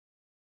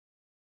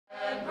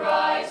And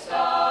bright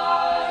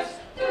stars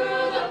through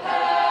the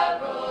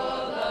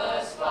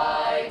perilous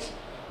fight,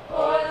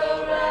 o'er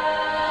the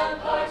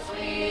ramparts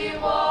we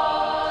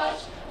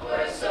watched,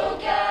 were so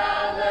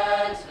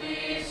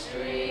gallantly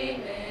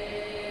streaming.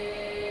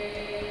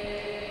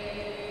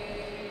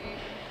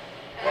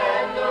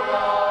 And the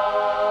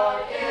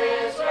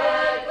rocket's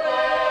red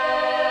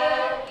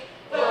glare,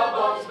 the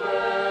bombs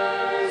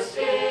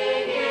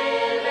bursting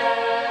in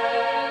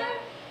air,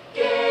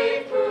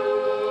 gave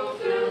proof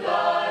through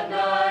the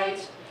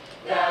night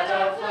that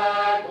our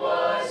flag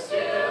was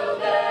still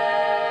there.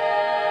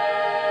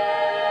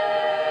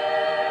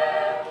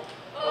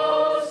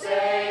 Oh,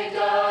 say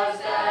does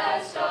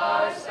that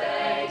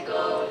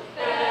star-spangled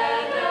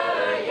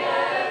banner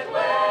yet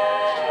wave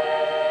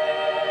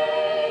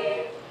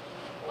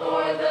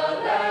o'er the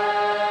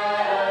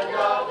land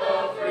of the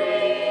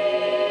free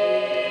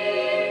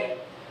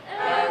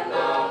and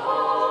the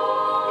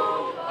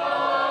home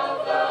of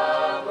the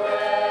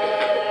brave?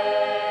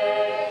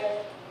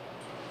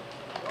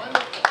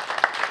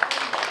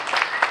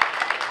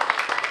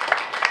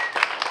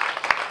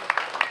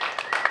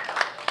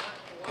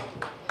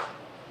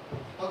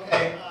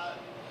 Okay,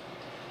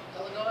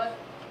 Eleanor?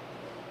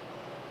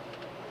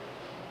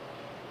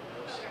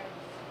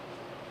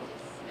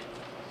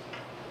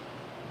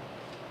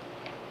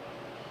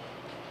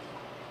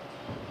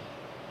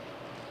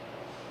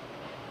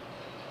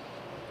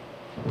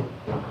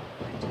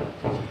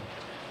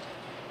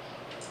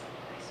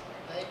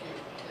 Thank you.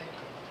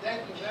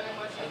 Thank you very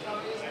much,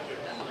 Antonio.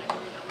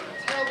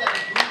 Tell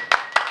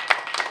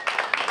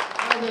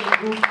that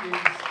group is.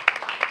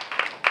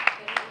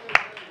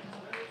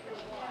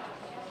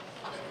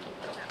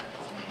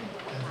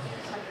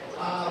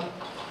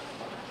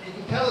 You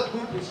can tell a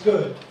group is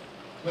good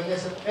when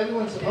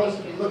everyone's supposed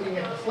to be looking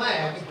at the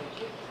flag,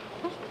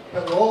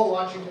 but we're all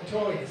watching the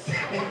toys.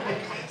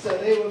 So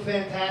they were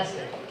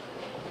fantastic.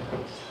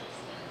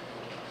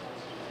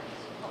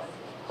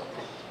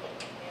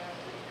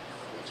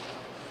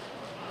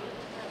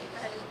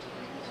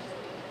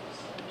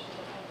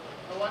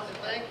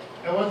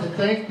 I want to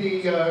thank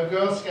the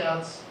Girl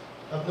Scouts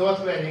of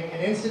North Reading,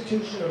 an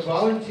institution of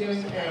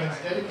volunteering parents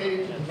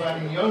dedicated to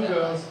providing young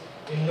girls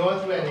in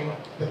North Reading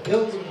the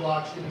building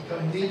blocks to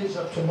become leaders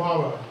of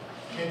tomorrow,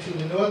 and to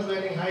the North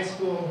Reading High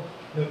School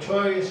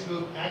Notorious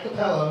Group a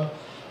cappella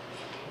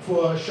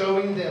for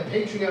showing their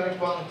patriotic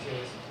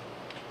volunteerism.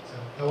 So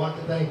I want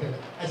to thank them.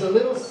 As a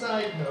little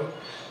side note,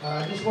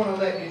 I just want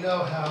to let you know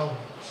how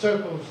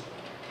circles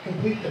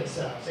complete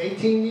themselves.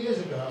 18 years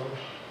ago,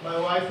 my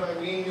wife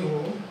Irene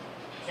Yull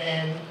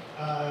and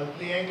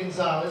Liane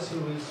Gonzalez,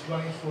 who is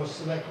running for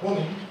Select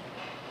Woman,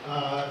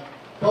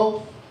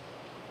 both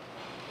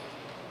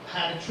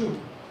had a troop.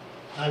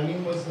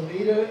 Irene was the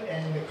leader,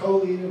 and the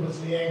co-leader was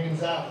Liane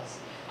Gonzalez.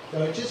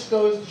 So it just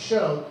goes to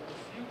show the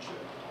future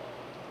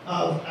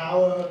of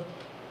our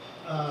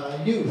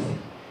youth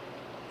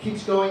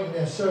keeps going in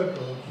their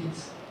circle, and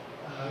keeps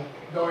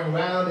going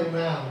round and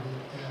round.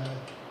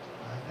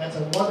 That's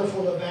a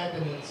wonderful event,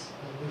 and it's,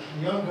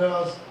 the young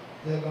girls,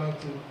 they're going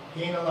to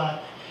gain a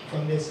lot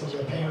from this, from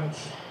their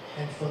parents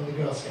and from the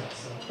Girl Scouts.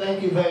 So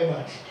thank you very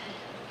much.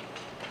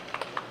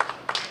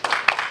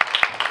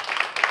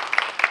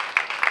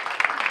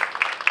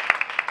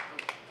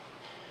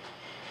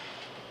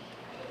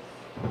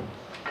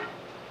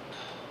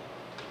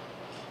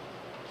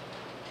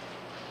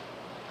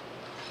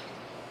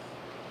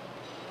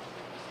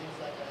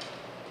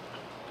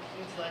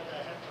 Seems like I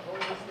have to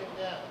hold this thing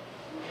down.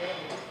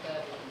 Yeah, it's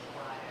bad.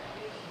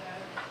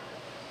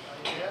 Are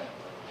you there?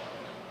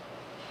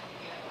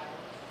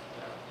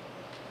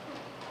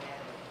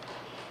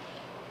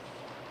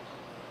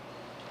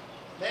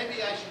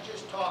 Maybe I should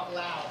just talk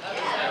loud. How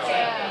does that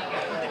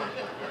sound?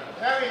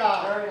 Very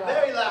loud.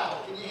 Very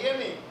loud. Can you hear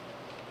me?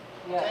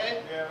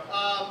 Okay? Yeah.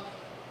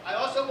 I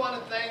also want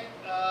to thank,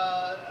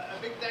 a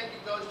big thank you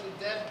goes to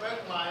Deb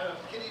Bergmeyer of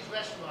Kitty's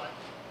Restaurant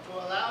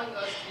for allowing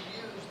us to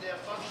use their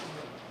function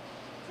room.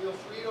 Feel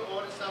free to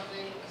order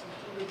something, some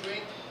food or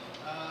drink,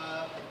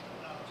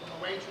 from a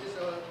waitress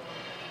or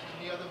in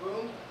the other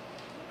room.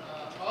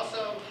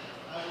 Also,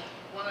 I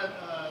want to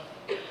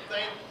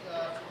thank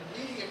for the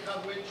media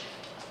coverage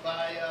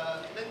by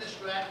Linda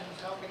Stratton,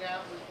 who's helping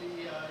out with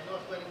the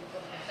North Reading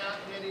Republican Town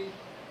Committee,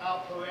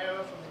 Al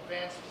Pereira from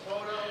Advanced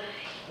Photo,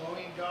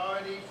 Maureen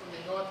Doherty from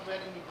the North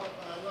Reading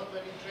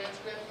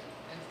Transcript,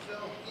 and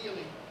Phil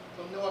Healy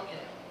from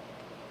NORCAM.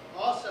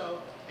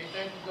 Also, a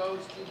thank you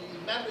goes to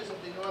the members of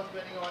the North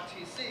Reading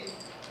RTC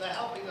for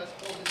helping us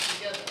pull this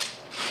together.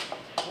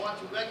 I want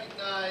to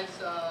recognize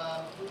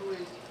who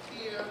is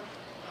here,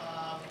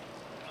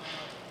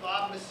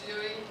 Bob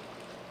Masiri,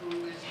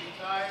 who is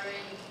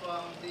retiring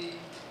from the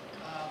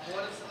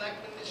Board of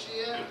Selectmen this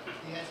year.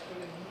 He has put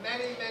in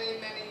many,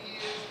 many, many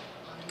years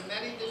on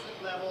many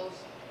different levels,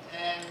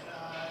 and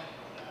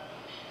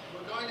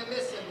we're going to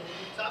miss him. It'll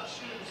be tough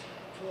shoes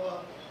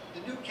for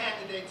the new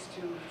candidates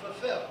to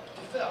fill,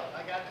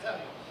 I got to tell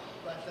you.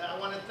 But I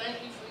want to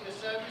thank you for your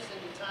service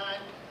and your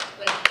time.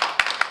 Thank you.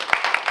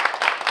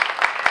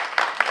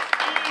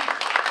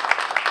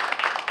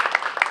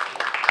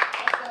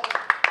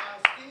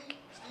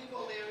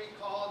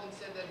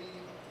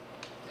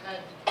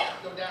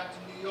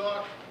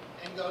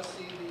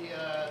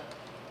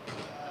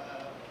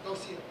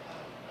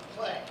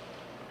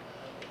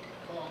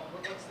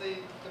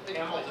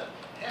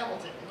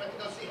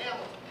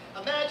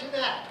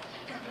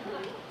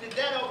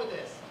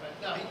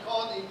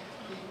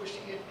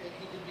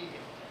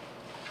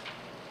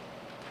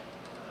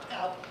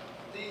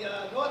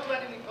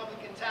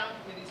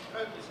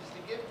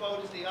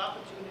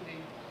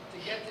 opportunity to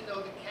get to know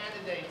the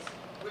candidates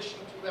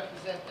wishing to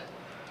represent them.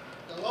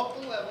 The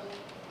local level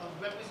of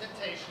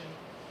representation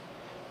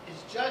is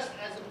just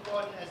as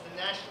important as the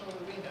national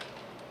arena,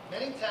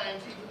 many times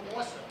even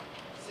more so,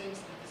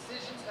 since the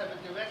decisions have a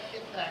direct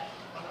impact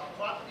on our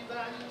property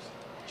values,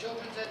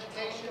 children's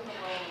education,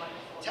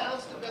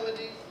 town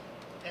stability,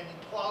 and the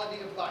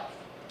quality of life.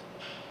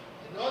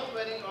 The North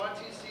Reading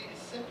RTC is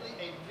simply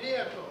a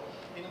vehicle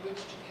in which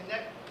to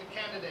connect the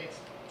candidates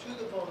to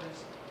the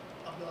voters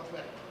of North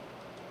Reading.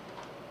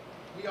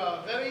 We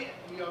are very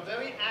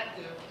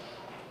active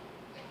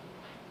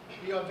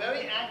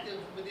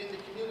within the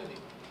community.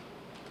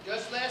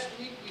 Just last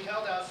week, we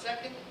held our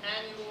second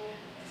annual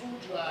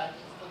food drive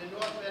for the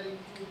North Reading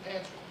Food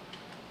Pantry.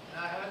 And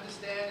I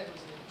understand it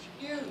was a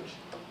huge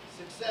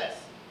success.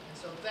 And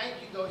so thank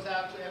you goes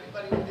out to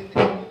everybody within the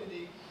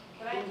community.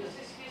 Can I just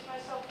excuse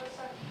myself for a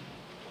second?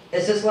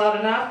 Is this loud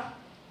enough?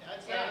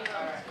 That's Yeah, it.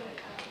 all right.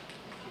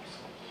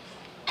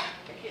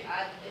 It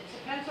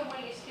depends on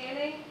where you're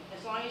standing.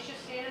 As long as you're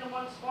standing in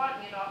one spot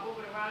and you're not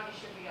moving around, you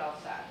should be all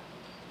set.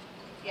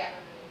 Yeah.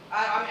 I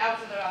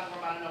was in the other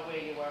room. I don't know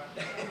where you were.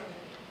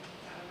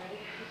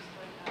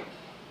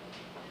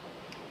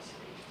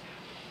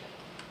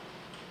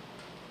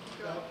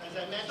 So, as I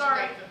mentioned,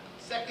 Sorry.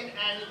 the second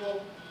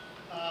annual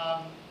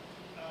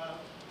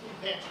food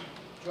pantry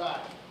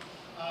drive.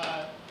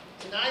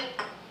 Tonight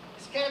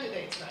is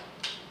candidates night.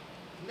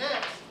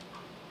 Next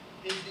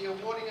is the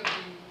awarding of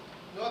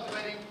the North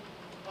Reading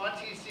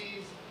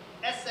RTC's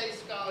essay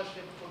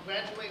scholarship for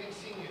graduating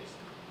seniors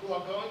who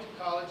are going to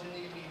college in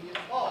the immediate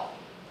fall.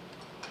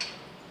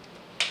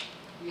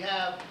 We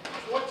have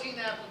 14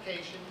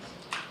 applications.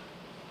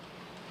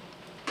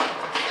 It's a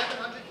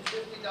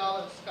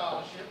 $750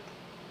 scholarship.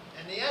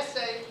 And the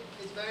essay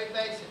is very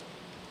basic.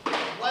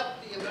 What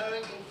the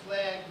American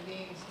flag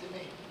means to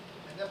me.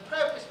 And the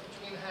purpose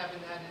between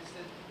having that is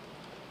to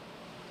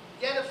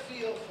get a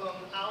feel from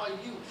our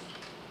youth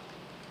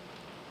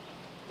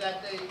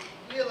that they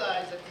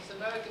realize that this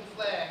American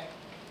flag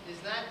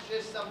is not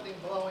just something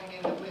blowing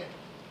in the wind.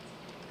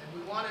 And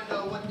we want to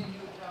know what the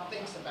youth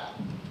thinks about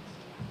it.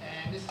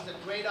 And this is a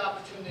great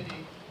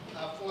opportunity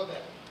for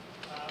them.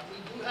 We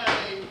do have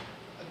a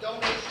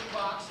donation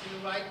box in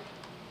the right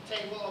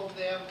table over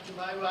there to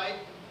my right.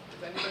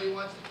 If anybody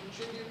wants to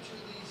contribute to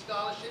the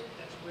scholarship,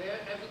 that's where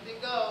everything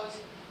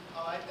goes.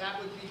 All right, that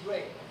would be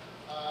great.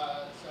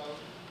 So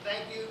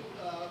thank you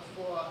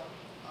for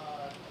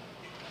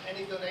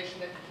any donation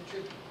that you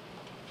contribute.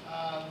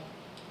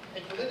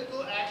 A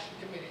political action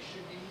committee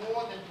should be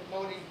more than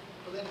promoting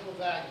political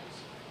values.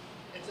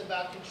 It's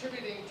about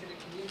contributing to the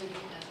community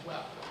as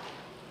well.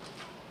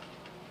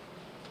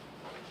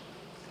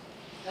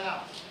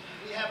 Now,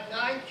 we have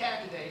 9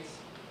 candidates,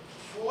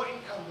 4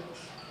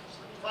 incumbents,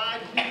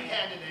 5 new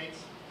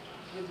candidates,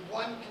 with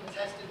 1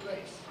 contested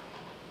race.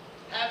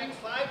 Having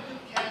 5 new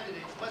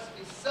candidates must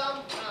be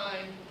some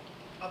kind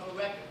of a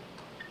record,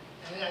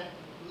 and I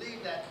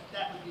believe that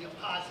that would be a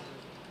positive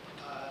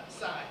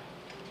sign.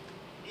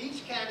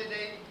 Each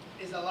candidate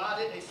is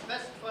allotted a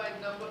specified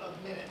number of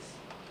minutes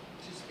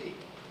to speak.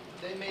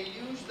 They may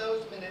use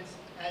those minutes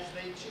as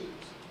they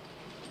choose.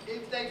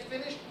 If they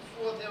finish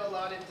before their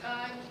allotted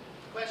time,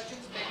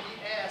 questions may be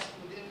asked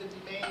within the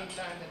remaining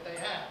time that they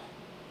have.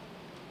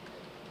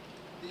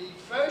 The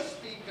first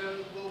speaker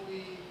will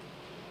be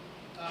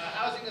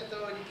Housing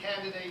Authority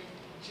candidate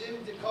Jim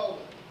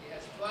DeGregorio. He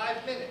has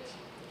 5 minutes,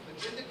 but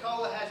Jim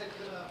DeGregorio has a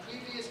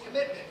previous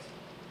commitment,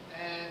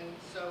 and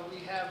so we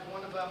have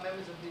one of our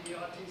members of the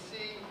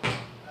RTC,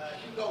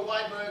 Hugo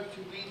Weiberg,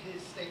 to read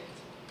his statement.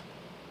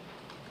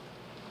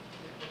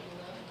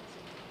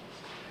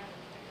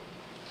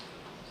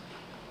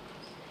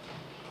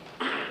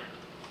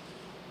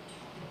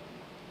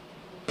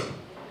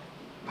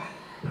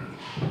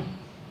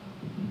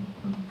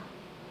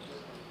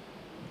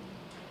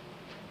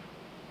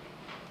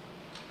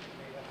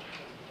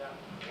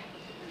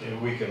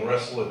 We can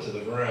wrestle it to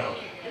the ground.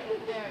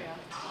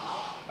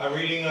 I'm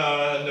reading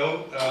a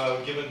note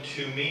given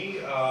to me,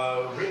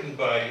 written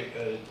by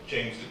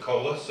James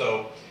DeGregorio,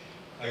 so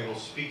I will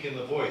speak in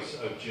the voice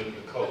of Jim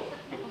DeGregorio.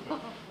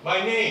 My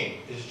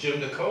name is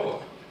Jim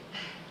DeGregorio.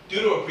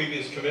 Due to a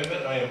previous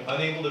commitment, I am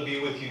unable to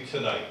be with you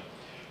tonight.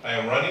 I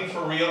am running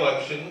for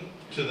re-election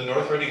to the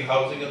North Reading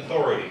Housing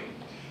Authority.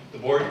 The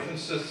board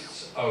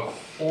consists of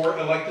 4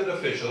 elected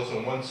officials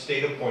and 1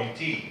 state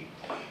appointee.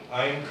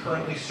 I am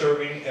currently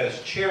serving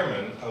as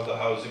chairman of the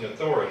Housing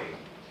Authority.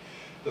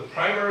 The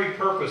primary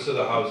purpose of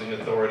the Housing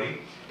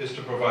Authority is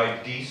to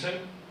provide decent,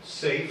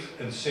 safe,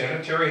 and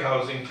sanitary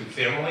housing to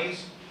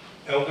families,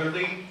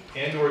 elderly,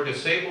 and/or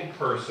disabled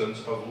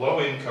persons of low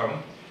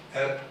income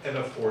at an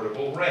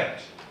affordable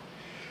rent.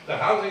 The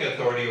Housing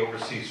Authority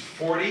oversees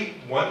 40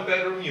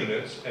 one-bedroom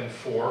units and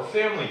 4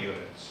 family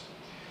units.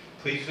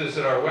 Please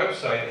visit our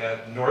website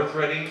at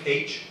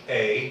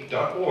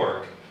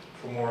northreadingha.org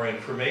for more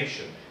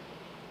information.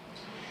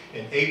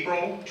 In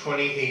April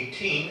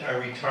 2018, I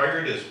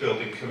retired as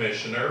building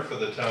commissioner for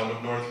the town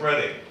of North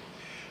Reading.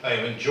 I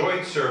have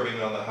enjoyed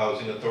serving on the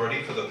Housing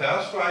Authority for the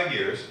past 5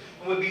 years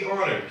and would be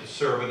honored to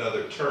serve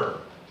another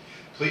term.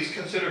 Please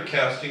consider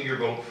casting your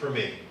vote for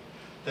me.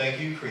 Thank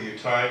you for your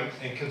time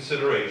and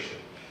consideration.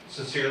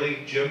 Sincerely,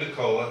 Jim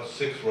DeCola,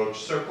 6 Roach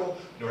Circle,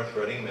 North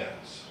Reading,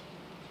 Mass.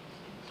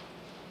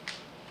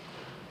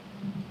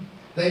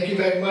 Thank you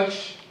very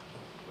much.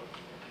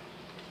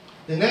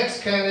 The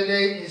next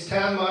candidate is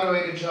Town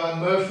Moderator John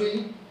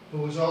Murphy, who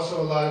was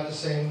also allotted the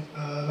same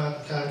amount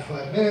of time,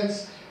 5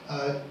 minutes.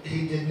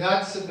 He did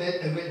not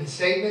submit a written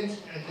statement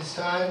at this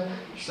time,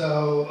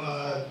 so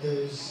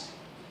there's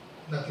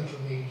nothing for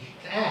me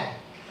to add.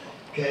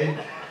 Okay.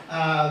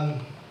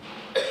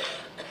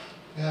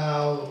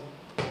 Now,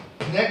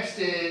 next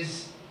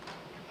is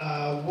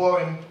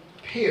Warren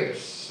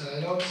Pierce.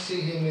 I don't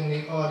see him in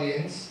the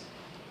audience.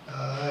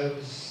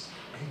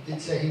 He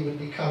did say he would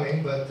be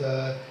coming, but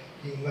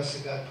he must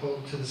have got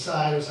pulled to the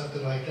side or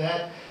something like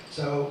that.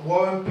 So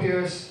Warren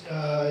Pierce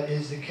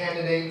is the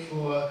candidate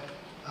for,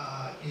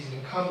 he's an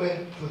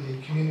incumbent for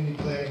the Community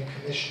Planning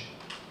Commission.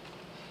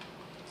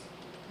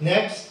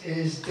 Next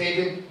is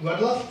David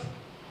Rudloff.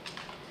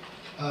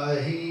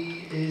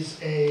 He is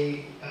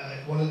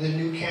one of the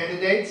new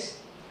candidates.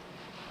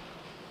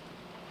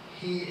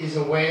 He is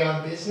away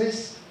on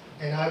business,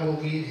 and I will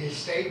read his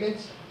statement.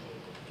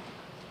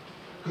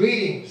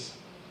 Greetings.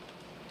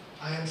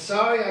 I am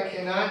sorry I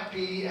cannot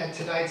be at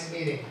tonight's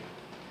meeting.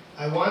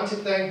 I want to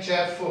thank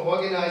Jeff for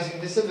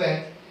organizing this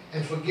event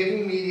and for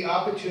giving me the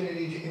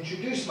opportunity to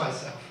introduce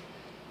myself,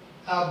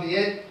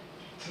 albeit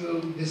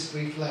through this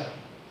brief letter.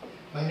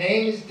 My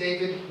name is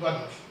David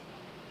Rudloff.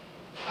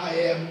 I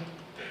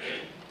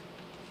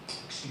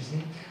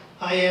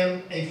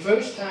am a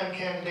first-time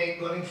candidate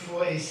running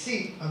for a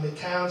seat on the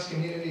town's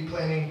Community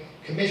Planning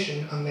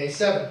Commission on May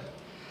 7th.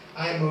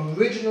 I am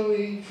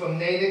originally from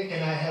Natick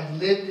and I have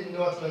lived in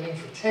North Reading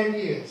for 10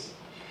 years.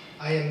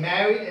 I am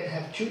married and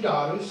have 2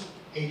 daughters,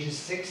 ages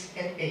 6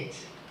 and 8,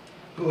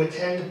 who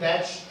attend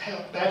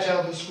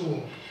Batchelder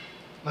School.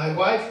 My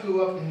wife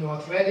grew up in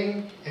North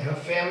Reading and her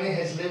family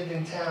has lived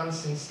in town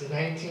since the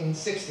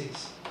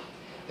 1960s.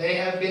 They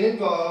have been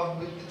involved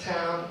with the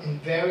town in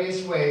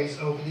various ways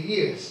over the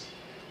years.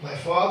 My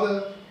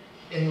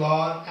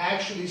father-in-law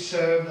actually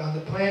served on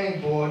the planning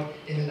board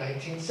in the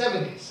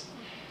 1970s.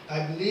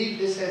 I believe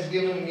this has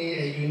given me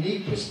a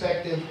unique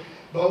perspective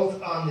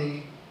both on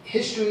the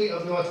history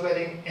of North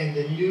Reading and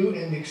the new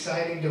and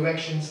exciting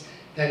directions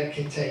that it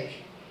can take.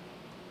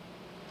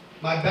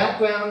 My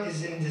background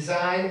is in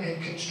design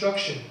and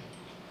construction.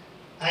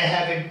 I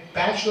have a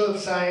Bachelor of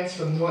Science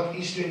from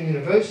Northeastern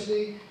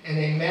University and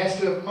a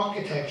Master of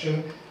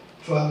Architecture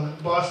from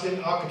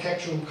Boston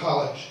Architectural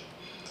College.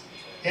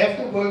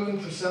 After working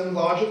for some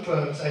larger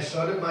firms, I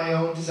started my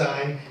own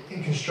design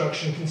and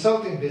construction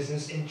consulting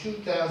business in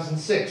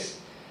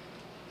 2006.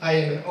 I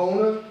am an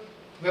owner,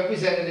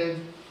 representative,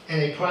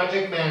 and a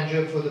project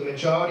manager for the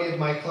majority of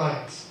my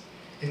clients.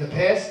 In the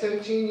past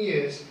 13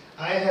 years,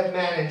 I have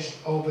managed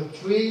over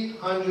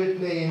 $300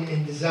 million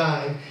in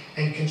design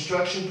and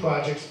construction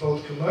projects,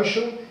 both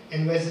commercial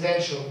and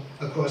residential,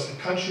 across the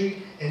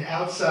country and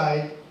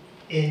outside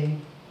in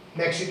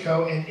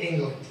Mexico and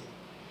England.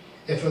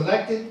 If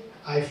elected,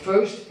 I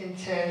first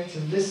intend to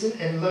listen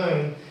and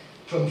learn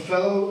from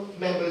fellow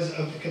members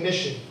of the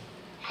Commission,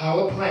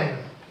 our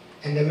planner,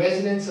 and the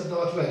residents of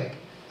North Reading.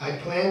 I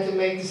plan to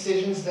make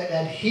decisions that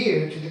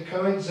adhere to the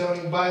current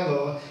zoning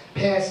bylaw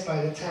passed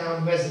by the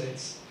town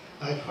residents.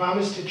 I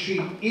promise to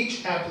treat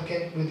each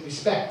applicant with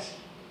respect.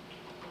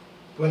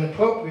 When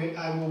appropriate,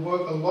 I will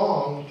work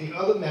along with the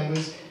other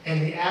members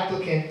and the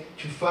applicant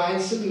to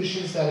find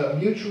solutions that are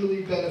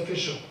mutually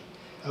beneficial.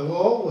 I will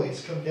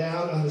always come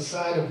down on the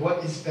side of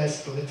what is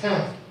best for the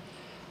town.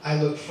 I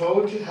look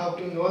forward to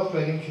helping North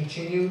Reading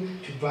continue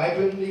to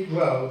vibrantly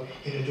grow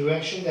in a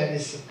direction that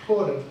is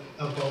supportive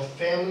of both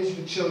families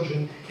with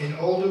children and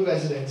older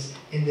residents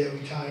in their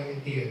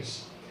retirement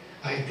years.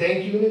 I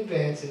thank you in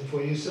advance and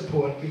for your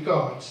support.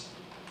 Regards,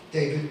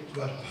 David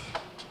Rudloff.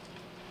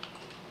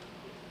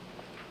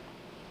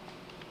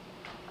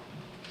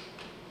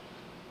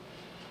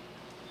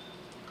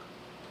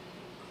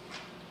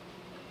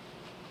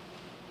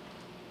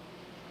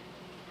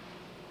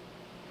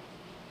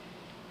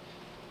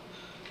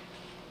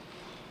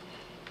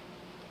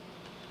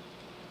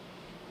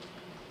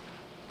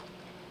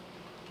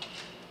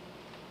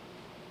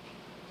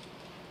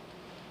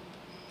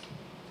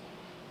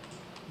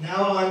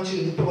 Now on to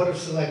the Board of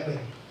Selectmen.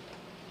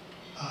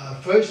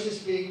 First to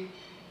speak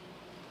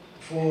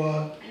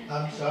for,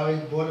 I'm sorry,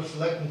 Board of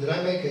Selectmen, did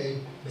I make a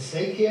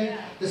mistake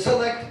here? The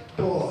Select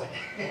Board.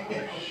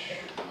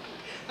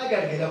 I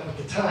gotta get up with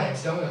the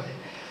times, don't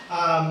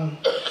I?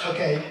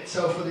 Okay,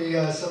 so for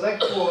the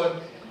Select Board,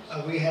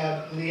 we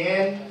have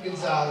Liane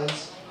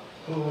Gonzalez,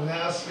 who will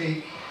now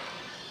speak.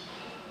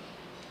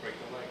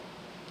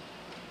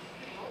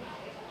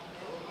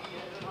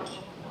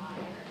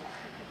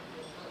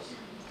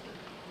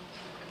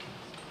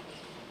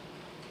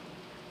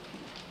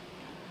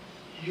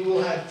 You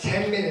will have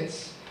 10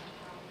 minutes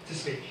to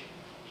speak.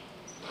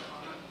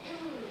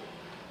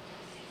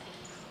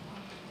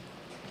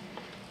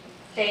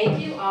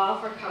 Thank you all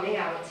for coming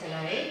out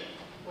tonight.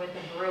 with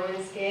a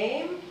Bruins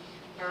game,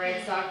 a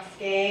Red Sox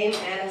game,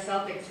 and a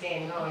Celtics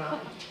game going on.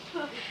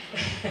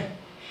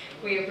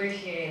 We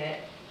appreciate it.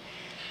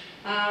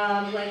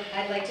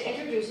 I'd like to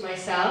introduce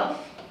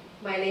myself.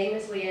 My name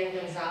is Liane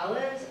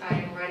Gonzalez. I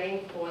am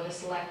running for the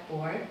Select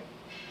Board.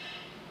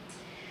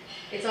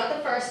 It's not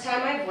the first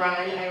time I've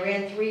run. I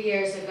ran 3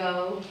 years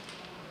ago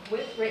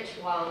with Rich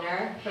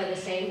Wallner for the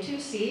same 2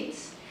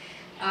 seats.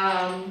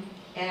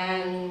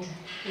 And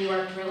we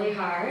worked really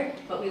hard,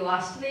 but we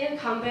lost to the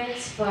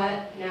incumbents,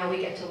 but now we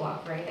get to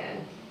walk right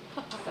in.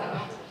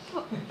 So.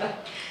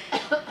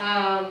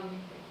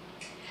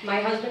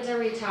 My husband's a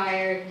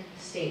retired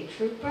state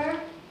trooper.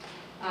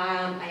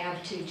 I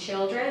have 2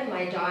 children.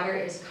 My daughter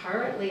is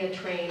currently a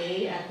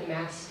trainee at the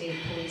Mass State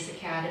Police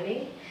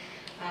Academy.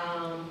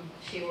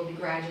 She will be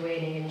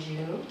graduating in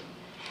June.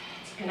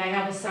 And I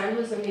have a son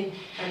who's a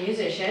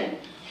musician.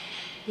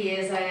 He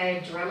is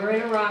a drummer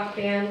in a rock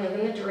band,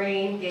 living the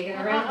dream,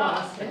 gigging around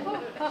Boston.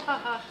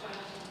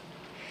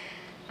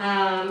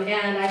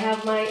 And I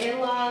have my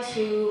in-laws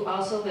who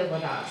also live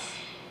with us,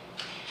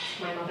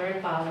 my mother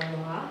and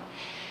father-in-law.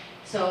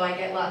 So I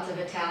get lots of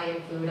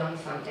Italian food on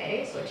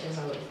Sundays, which is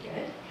always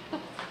good.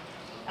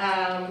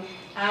 I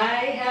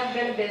have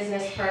been a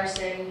business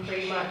person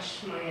pretty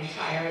much my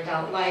entire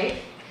adult life.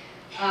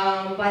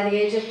 By the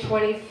age of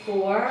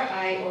 24,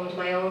 I owned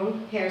my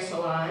own hair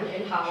salon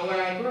in Hull,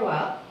 where I grew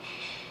up.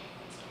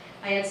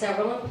 I had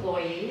several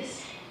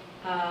employees.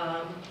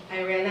 I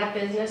ran that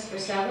business for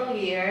several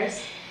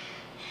years.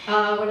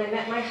 When I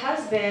met my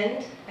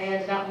husband, I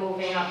ended up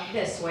moving up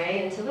this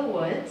way into the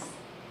woods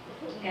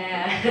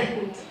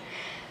and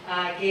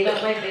gave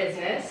up my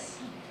business.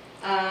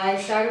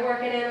 I started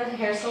working in a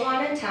hair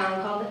salon in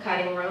town called The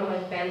Cutting Room.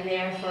 I've been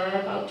there for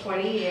about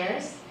 20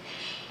 years.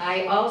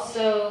 I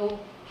also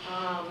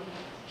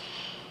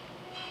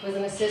was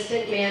an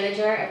assistant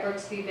manager at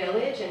Brooksby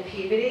Village in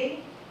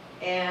Peabody,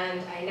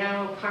 and I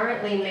now am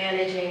currently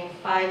managing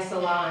 5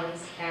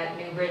 salons at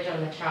Newbridge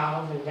on the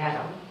Charles in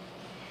Dedham.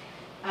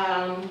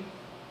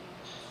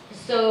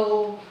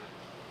 So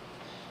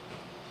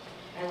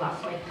I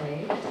lost my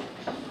place.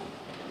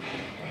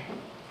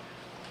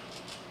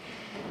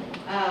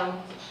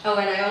 Oh,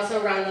 and I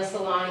also run the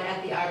salon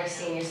at the Artist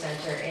Senior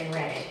Center in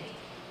Reading.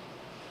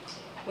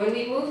 When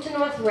we moved to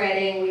North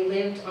Reading, we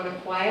lived on a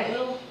quiet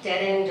little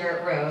dead-end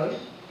dirt road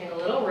in a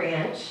little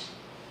ranch,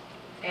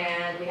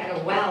 and we had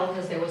a well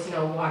because there was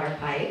no water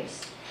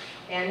pipes,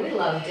 and we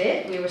loved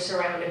it. We were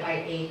surrounded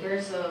by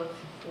acres of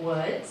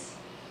woods,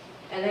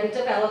 and then a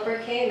developer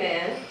came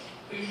in,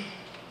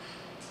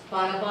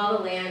 bought up all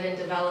the land and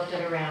developed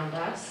it around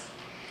us.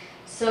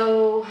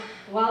 So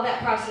while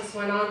that process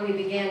went on, we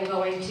began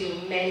going to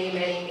many,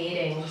 many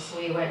meetings.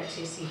 We went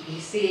to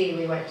CPC,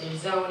 we went to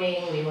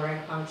zoning, we were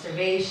in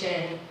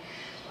conservation.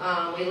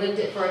 We lived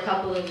it for a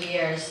couple of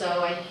years,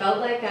 so I felt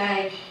like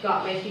I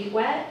got my feet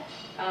wet,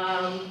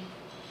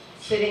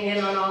 sitting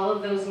in on all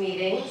of those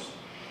meetings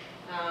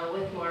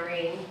with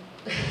Maureen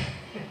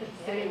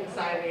sitting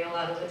beside me a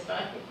lot of the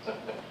time.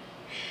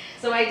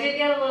 So I did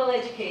get a little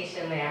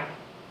education there.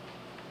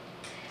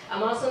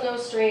 I'm also no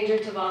stranger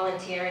to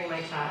volunteering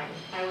my time.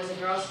 I was a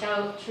Girl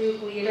Scout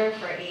troop leader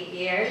for 8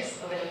 years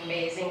of an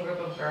amazing group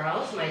of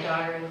girls, my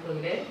daughter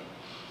included.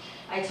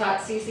 I taught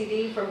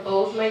CCD for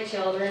both my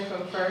children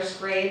from 1st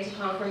grade to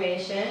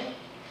confirmation.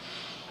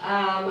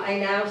 I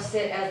now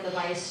sit as the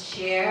vice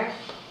chair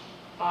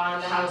on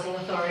the Housing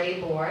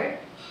Authority Board,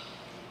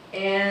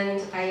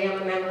 and I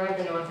am a member of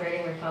the North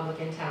Reading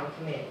Republican Town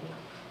Committee.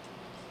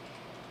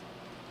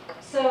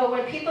 So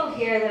when people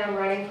hear that I'm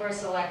running for a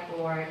select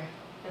board,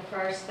 the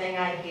first thing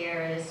I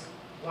hear is,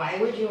 why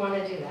would you want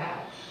to do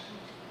that?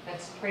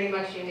 That's pretty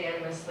much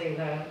unanimously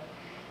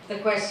the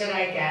question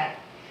I get.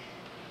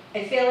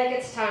 I feel like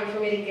it's time for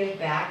me to give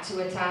back to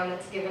a town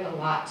that's given a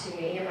lot to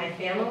me and my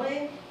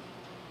family.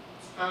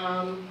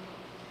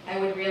 I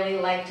would really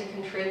like to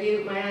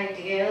contribute my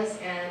ideas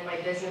and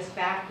my business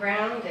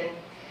background and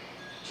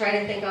try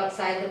to think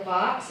outside the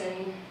box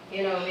and,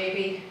 you know,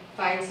 maybe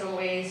find some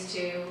ways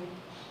to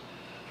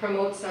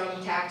promote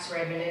some tax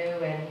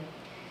revenue and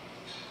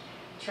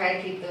try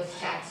to keep those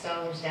tax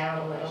dollars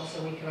down a little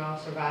so we can all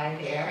survive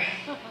here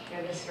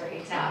in this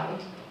great town.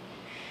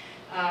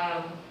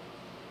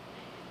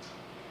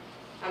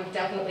 I'm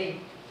definitely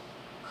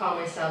call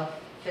myself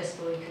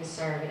fiscally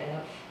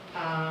conservative.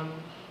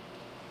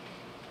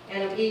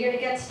 And I'm eager to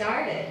get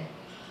started.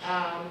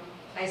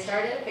 I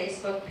started a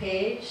Facebook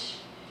page,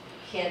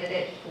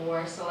 candidate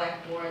for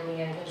Select Board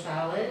Liane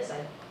Gonzalez.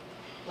 I'd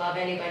love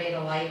anybody to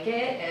like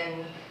it,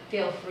 and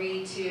feel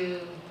free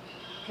to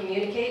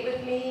communicate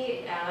with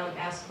me,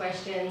 ask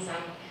questions.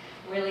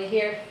 I'm really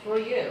here for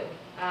you.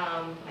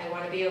 I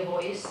want to be a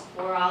voice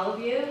for all of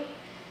you,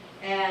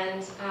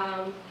 and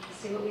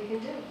see what we can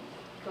do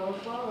going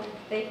forward.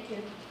 Thank you.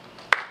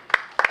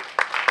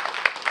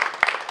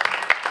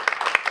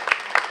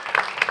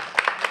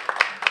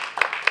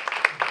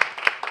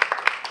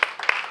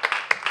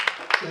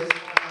 Does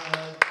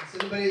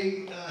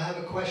anybody have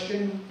a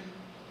question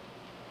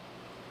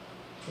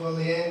for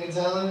Liane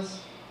Gonzalez?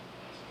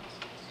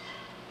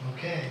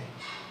 Okay.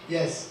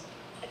 Yes.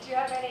 you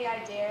have any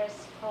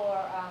ideas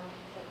for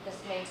this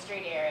Main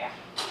Street area?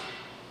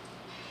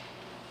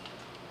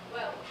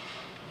 Well,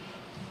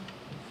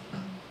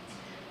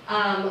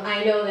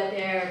 I know that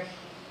there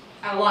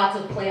are lots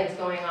of plans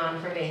going on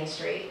for Main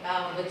Street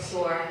with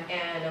SOAR,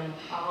 and I'm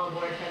all on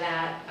board for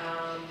that.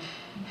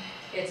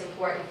 It's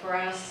important for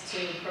us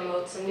to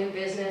promote some new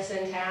business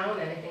in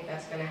town, and I think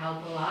that's going to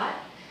help a lot.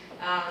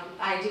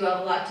 I do have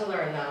a lot to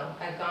learn, though.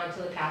 I've gone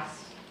to the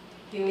past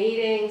few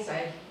meetings.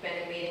 I've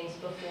been in meetings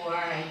before.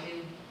 I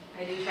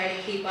do try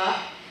to keep up,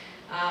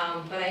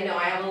 but I know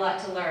I have a lot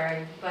to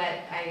learn. But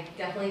I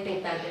definitely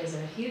think that there's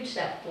a huge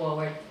step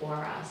forward for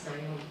us. I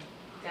am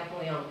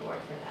definitely on board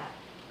for that.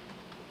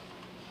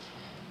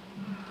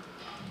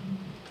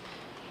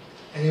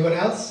 Anyone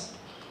else?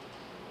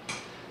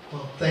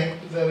 Well,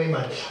 thank you very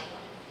much.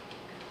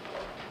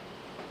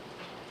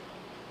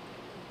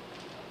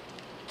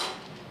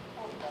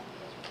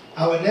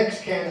 Our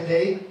next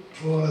candidate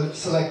for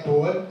Select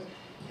Board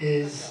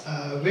is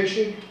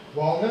Richard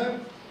Wallner,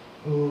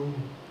 who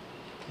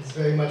is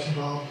very much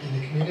involved in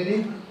the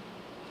community.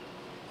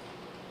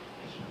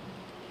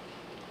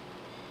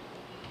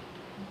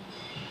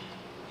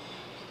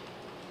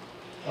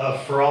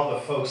 For all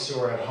the folks who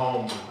are at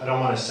home, I don't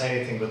want to say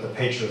anything, but the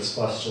Patriots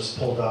bus just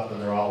pulled up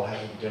and they're all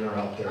having dinner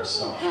out there,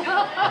 so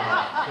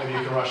maybe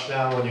you can rush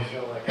down when you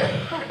feel like it.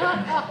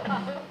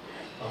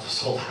 I'll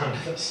just hold on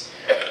to this.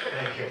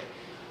 Thank you.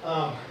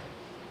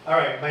 All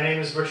right, my name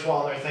is Rich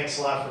Wallner. Thanks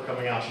a lot for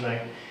coming out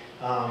tonight.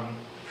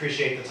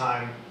 Appreciate the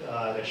time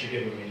that you're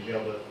giving me to be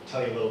able to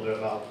tell you a little bit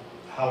about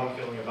how I'm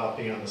feeling about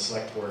being on the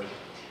Select Board.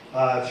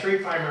 3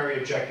 primary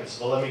objectives,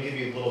 but let me give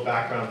you a little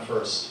background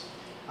first.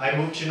 I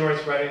moved to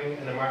North Reading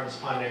in the Martins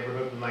Pond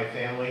neighborhood with my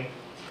family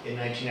in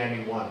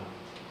 1991.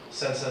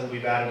 Since then,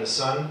 we've added a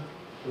son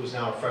who's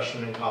now a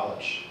freshman in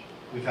college.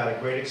 We've had a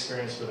great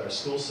experience with our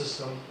school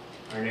system,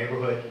 our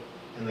neighborhood,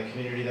 and the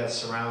community that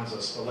surrounds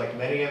us. But like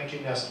many empty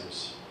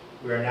nesters,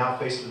 we are now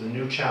faced with a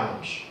new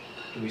challenge.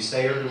 Do we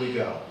stay or do we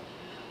go?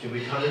 Do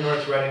we come to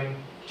North Reading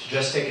to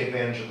just take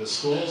advantage of the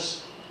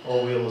schools,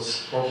 or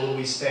will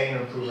we stay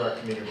and improve our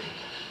community?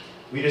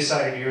 We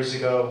decided years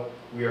ago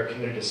we are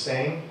committed to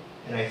staying,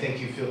 and I think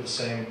you feel the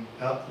same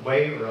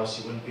way, or else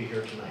you wouldn't be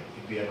here tonight.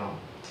 You'd be at home.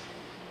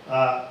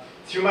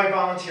 Through my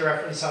volunteer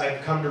efforts,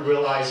 I've come to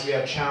realize we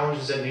have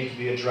challenges that need to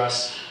be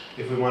addressed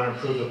if we want to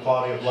improve the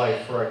quality of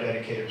life for our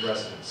dedicated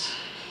residents.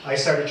 I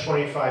started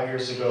 25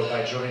 years ago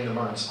by joining the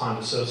Martins Pond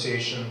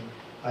Association.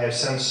 I have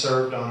since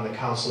served on the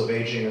Council of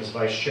Aging as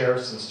Vice Chair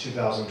since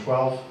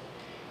 2012,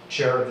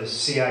 Chair of the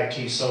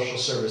CIT Social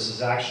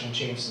Services Action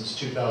Team since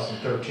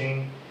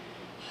 2013,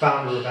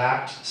 founder of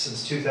ACT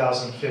since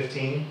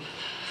 2015,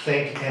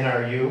 Think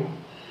NRUE,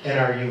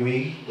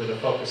 with a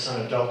focus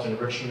on adult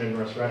enrichment in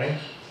North Reading.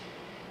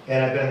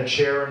 And I've been the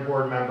chair and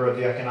board member of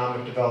the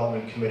Economic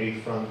Development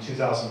Committee from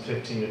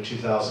 2015 to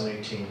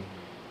 2018.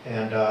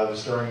 And it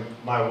was during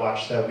my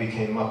watch that we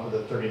came up with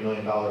a $30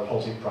 million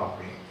Pulte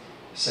property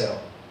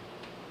sale.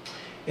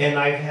 And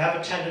I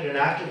have attended and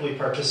actively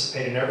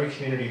participated in every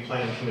community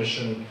planning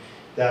commission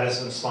that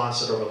has been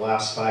sponsored over the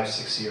last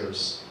 5-6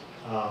 years.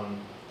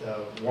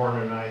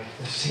 Warren and I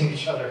have seen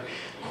each other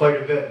quite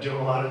a bit, doing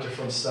a lot of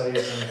different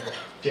studies, and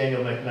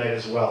Daniel McKnight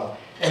as well.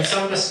 And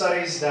some of the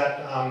studies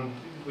that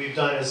we've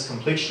done is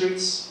Complete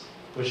Streets,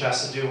 which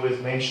has to do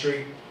with Main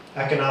Street,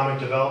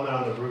 economic development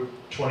on the Route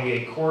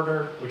 28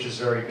 corridor, which is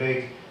very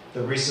big.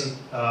 The recent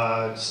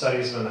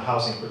studies on the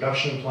housing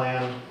production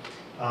plan.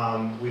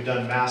 We've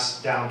done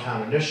mass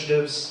downtown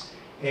initiatives.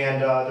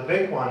 And the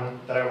big one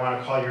that I want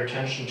to call your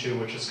attention to,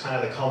 which is kind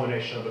of the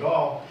culmination of it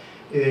all,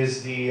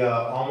 is the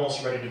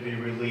almost ready to be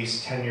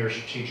released 10-year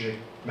strategic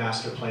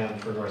master plan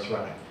for North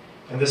Reading.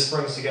 And this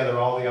brings together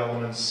all the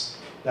elements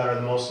that are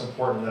the most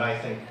important that I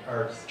think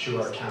are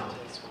to our town.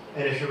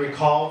 And if you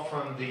recall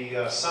from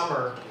the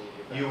summer,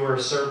 you were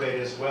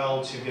surveyed as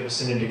well to give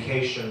us an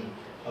indication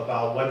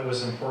about what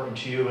was important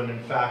to you. And in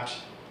fact,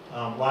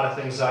 a lot of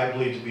things I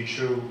believe to be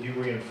true, you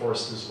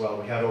reinforced as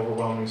well. We had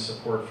overwhelming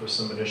support for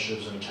some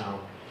initiatives in town,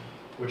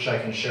 which I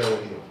can share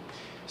with you.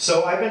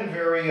 So I've been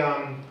very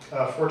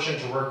fortunate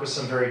to work with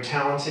some very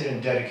talented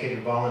and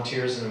dedicated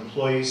volunteers and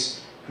employees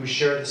who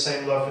share the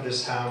same love for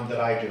this town that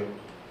I do.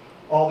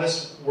 All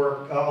this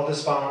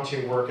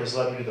volunteer work has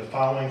led me to the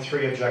following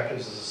 3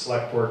 objectives as a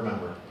select board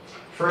member.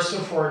 First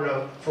and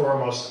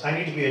foremost, I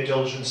need to be a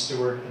diligent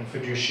steward and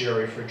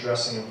fiduciary for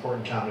addressing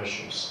important town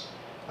issues.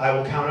 I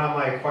will count on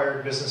my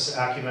acquired business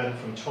acumen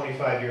from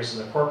 25 years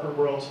in the corporate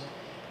world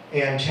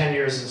and 10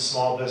 years in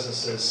small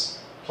businesses,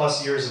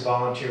 plus years of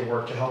volunteer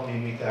work to help me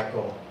meet that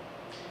goal.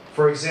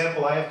 For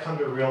example, I have come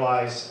to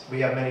realize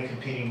we have many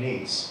competing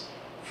needs.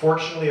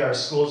 Fortunately, our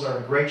schools are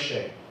in great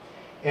shape,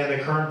 and the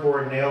current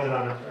board nailed it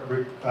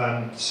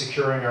on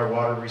securing our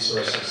water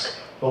resources.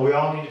 But we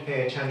all need to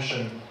pay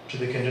attention to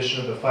the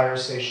condition of the fire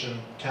station,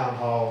 town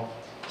hall,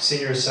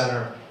 senior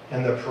center,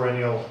 and the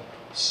perennial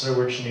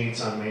sewage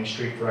needs on Main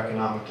Street for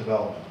economic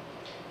development.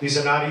 These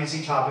are not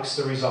easy topics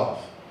to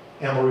resolve,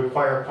 and will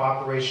require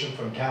cooperation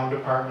from town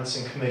departments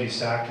and committees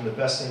to act in the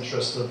best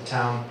interest of the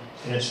town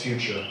and its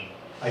future.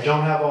 I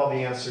don't have all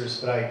the answers,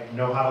 but I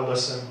know how to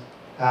listen,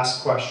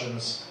 ask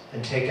questions,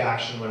 and take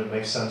action when it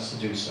makes sense to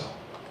do so.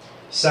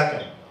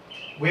 Second,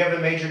 we have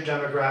a major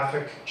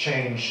demographic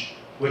change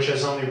which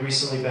has only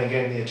recently been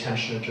getting the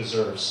attention it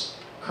deserves.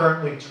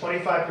 Currently,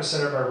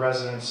 25% of our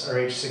residents are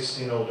age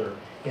 60 and older.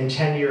 In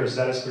 10 years,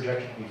 that is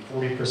projected to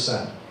be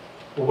 40%.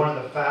 We're one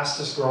of the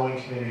fastest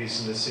growing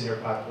communities in the senior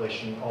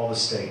population in all the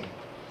state.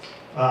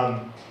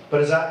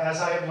 But as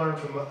I have learned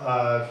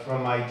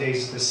from my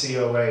days at the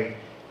COA,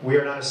 we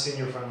are not a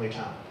senior-friendly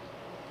town.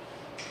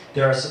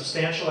 There are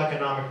substantial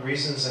economic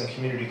reasons and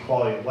community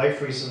quality of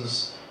life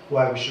reasons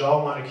why we should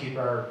all want to keep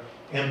our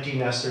empty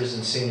nesters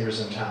and seniors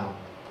in town.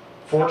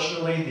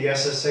 Fortunately, the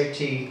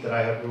SSAT that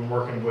I have been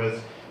working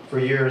with for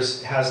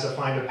years has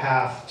defined a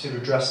path to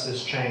address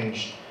this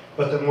change,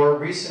 but the more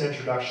recent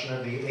introduction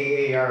of the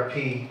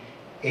AARP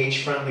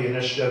Age-Friendly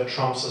Initiative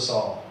trumps us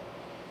all.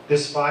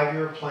 This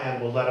 5-year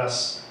plan will let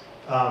us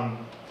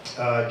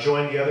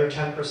join the other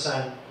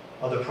 10%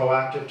 of the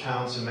proactive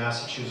towns in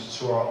Massachusetts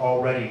who are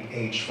already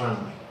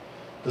age-friendly.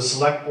 The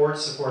Select Board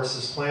supports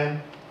this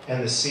plan,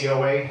 and the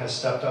COA has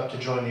stepped up to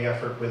join the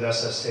effort with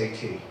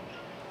SSAT.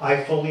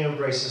 I fully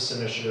embrace this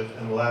initiative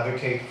and will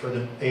advocate for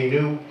a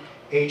new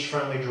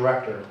age-friendly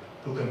director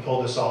who can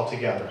pull this all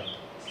together.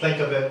 Think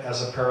of it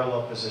as a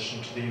parallel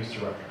position to the youth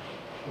director.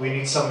 We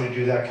need somebody to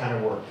do that kind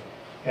of work.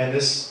 And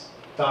this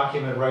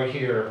document right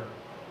here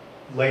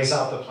lays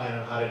out the plan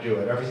on how to do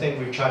it. Everything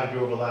we've tried to do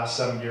over the last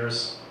 7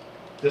 years,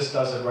 this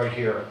does it right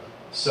here.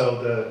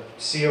 So the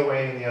COA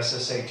and the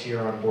SSAT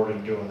are on board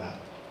in doing that.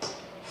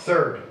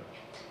 Third,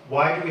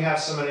 why do we have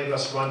so many of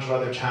us run to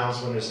other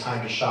towns when it's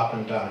time to shop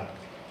and dine?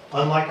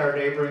 Unlike our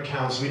neighboring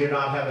towns, we do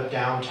not have a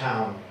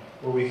downtown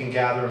where we can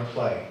gather and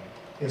play.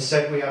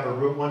 Instead, we have a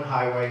Route 1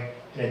 highway,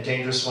 and a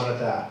dangerous one at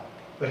that.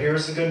 But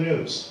here's the good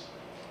news.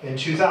 In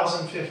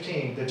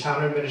 2015, the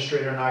town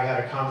administrator and I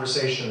had a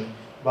conversation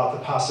about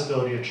the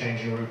possibility of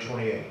changing Route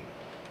 28.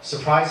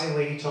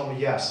 Surprisingly, he told me,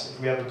 yes, if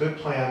we have a good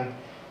plan,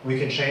 we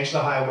can change the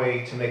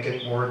highway to make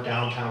it more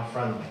downtown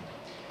friendly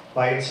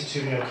by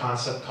instituting a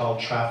concept called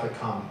traffic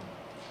calming.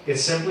 It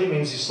simply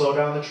means you slow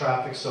down the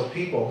traffic so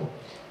people,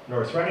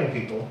 North Reading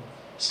people,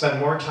 spend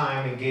more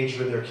time engaged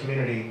with their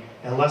community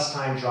and less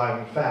time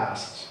driving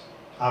fast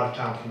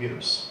out-of-town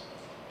commuters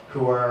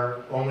who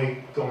are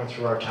only going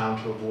through our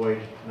town to avoid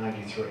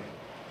 93.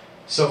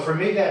 So for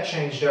me, that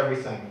changed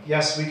everything.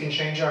 Yes, we can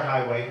change our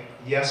highway.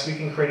 Yes, we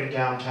can create a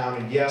downtown.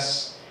 And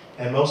yes,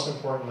 and most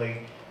importantly,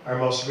 our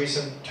most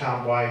recent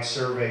town-wide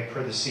survey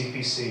per the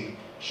CPC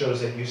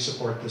shows that you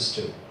support this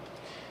too.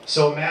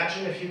 So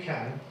imagine, if you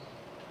can,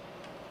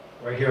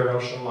 right here at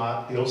Ocean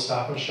Lot, the old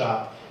Stop and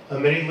Shop, a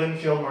mini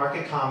Linfield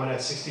Market Common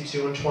at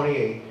 62 and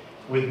 28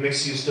 with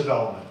mixed-use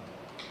development,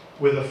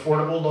 with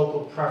affordable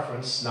local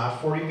preference,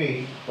 not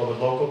 40B, but with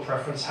local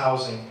preference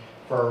housing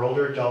for our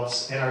older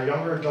adults and our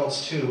younger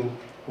adults too,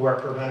 who are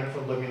prevented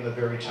from living in the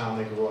very town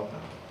they grew up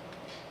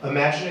in.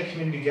 Imagine a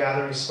community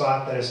gathering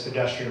spot that is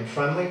pedestrian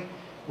friendly,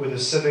 with a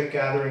civic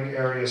gathering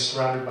area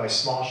surrounded by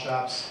small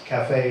shops,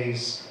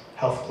 cafes,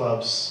 health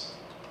clubs,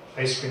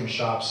 ice cream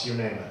shops, you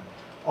name it.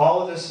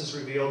 All of this is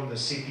revealed in the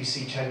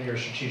CPC 10-year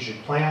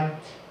strategic plan,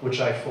 which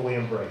I fully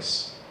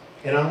embrace.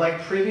 And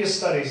unlike previous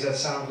studies that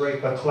sound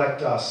great but collect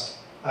dust,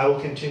 I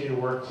will continue to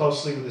work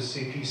closely with the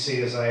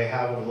CPC as I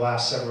have over the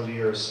last several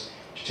years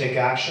to take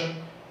action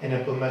and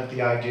implement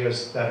the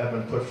ideas that have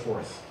been put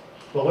forth.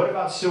 But what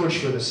about sewage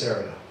for this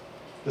area?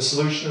 The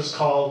solution is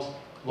called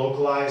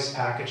localized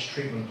package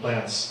treatment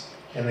plants,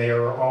 and they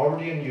are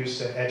already in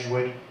use at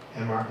Edgewood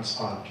and Martin's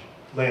Pond,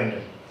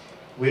 Landon.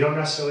 We don't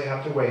necessarily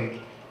have to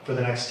wait for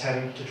the next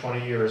 10 to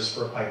 20 years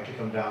for a pipe to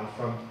come down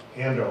from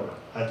Andover.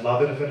 I'd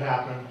love it if it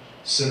happened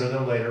sooner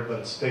than later, but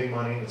it's big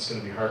money and it's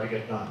going to be hard to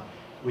get done.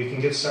 We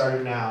can get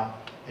started now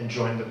and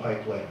join the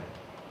pipe later.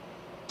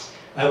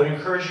 I would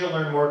encourage you to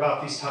learn more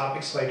about these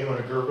topics by doing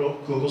a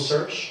Google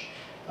search,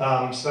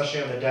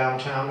 especially on the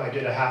downtown. I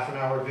did a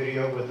half-an-hour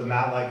video with the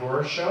Matt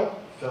Ligora show.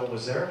 Phil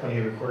was there when he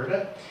recorded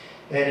it.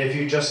 And if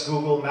you just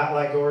Google Matt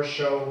Ligora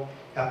show,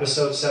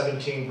 episode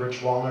 17, Rich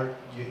Wallner,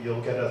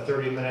 you'll get a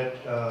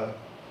 30-minute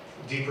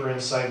deeper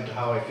insight into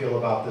how I feel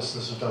about this.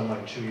 This was done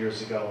like 2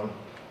 years ago, and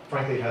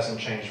frankly, it hasn't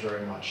changed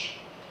very much.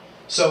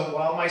 So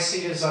while my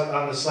seat is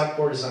on the select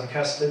board is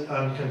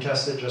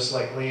uncontested, just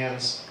like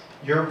Liane's,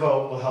 your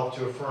vote will help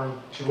to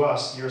affirm to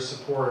us your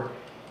support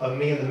of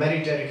me and the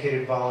many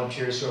dedicated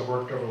volunteers who have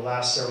worked over the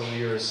last several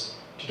years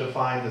to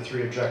define the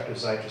 3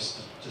 objectives I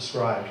just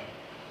described.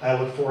 I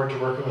look forward to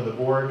working with the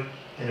board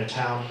and the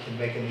town in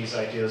making these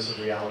ideas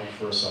a reality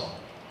for us all.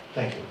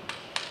 Thank you.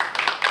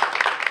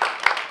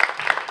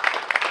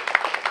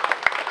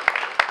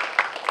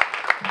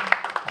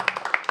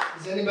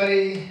 Does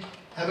anybody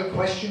have a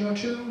question or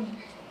two?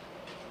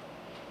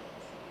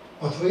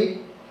 Or 3?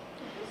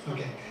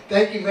 Okay.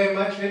 Thank you very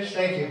much, Rich.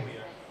 Thank you.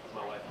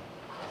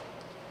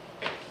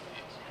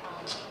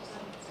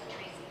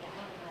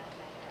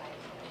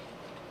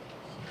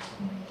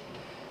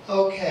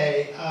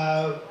 Okay.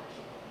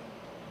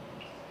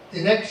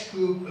 The next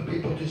group of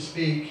people to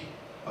speak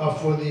are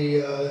for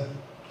the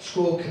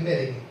school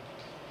committee.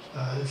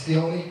 It's the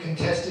only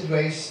contested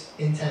race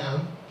in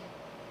town.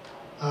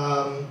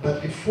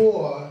 But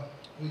before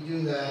we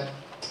do that,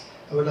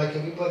 I would like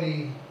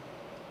everybody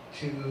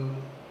to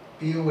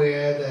be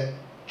aware that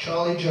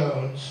Charlie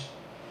Jones,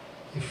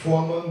 the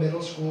former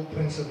middle school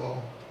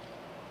principal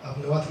of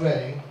North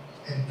Reading,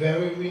 and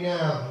very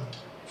renowned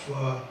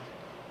for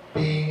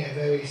being a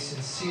very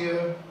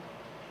sincere,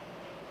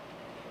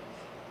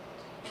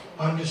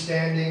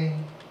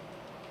 understanding,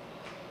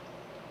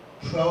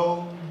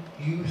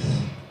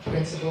 pro-youth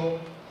principal,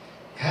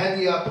 had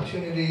the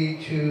opportunity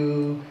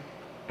to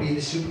be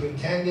the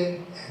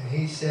superintendent, and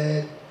he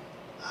said,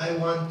 I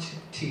want to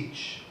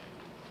teach.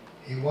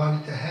 He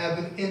wanted to have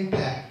an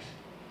impact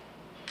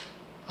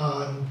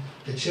on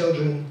the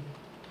children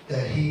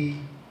that he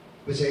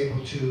was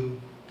able to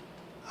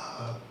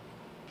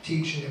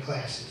teach in the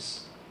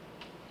classes.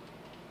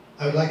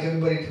 I would like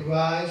everybody to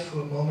rise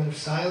for a moment of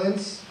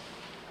silence.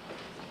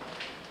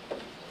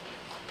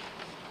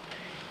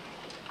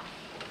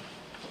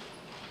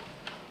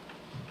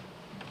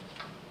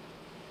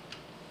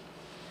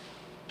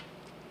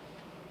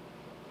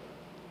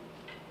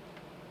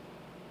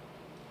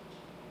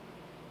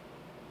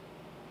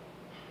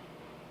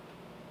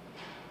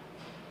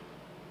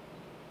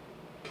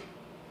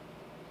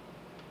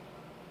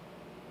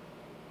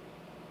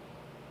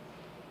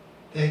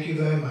 Thank you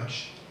very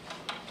much.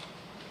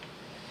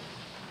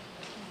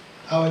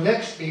 Our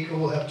next speaker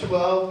will have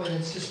 12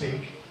 minutes to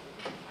speak.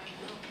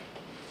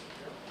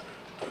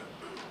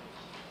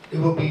 It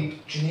will be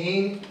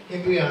Janene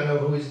Imbriano,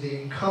 who is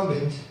the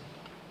incumbent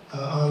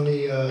on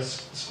the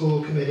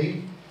school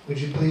committee. Would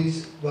you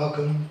please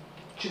welcome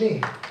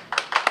Janene?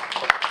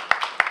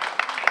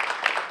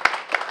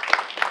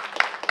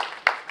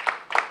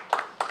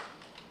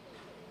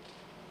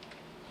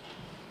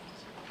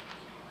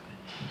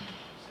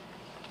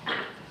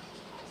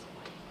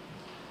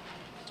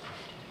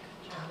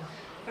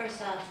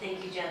 First off,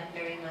 thank you, Jeff,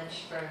 very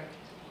much for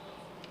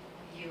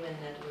you and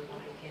the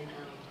Republican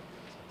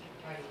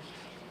Party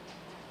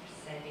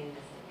setting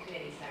this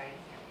committee, sorry.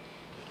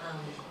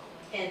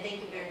 And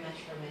thank you very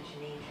much for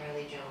mentioning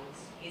Charlie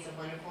Jones. He's a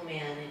wonderful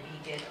man, and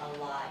he did a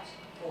lot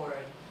for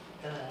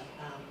the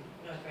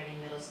North Reading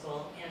Middle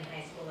School and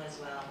high school as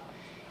well.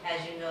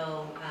 As you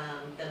know,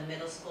 the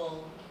middle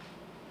school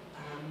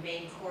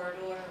main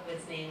corridor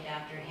was named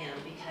after him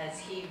because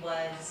he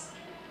was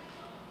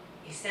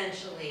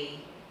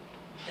essentially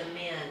the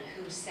man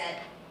who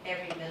set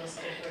every middle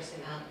school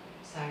person up,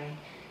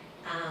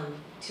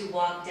 to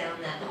walk down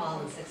that hall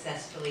and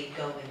successfully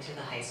go into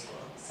the high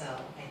school. So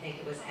I think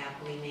it was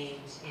aptly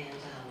named, and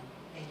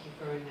thank you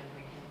for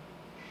remembering him.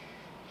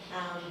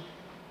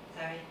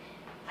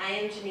 I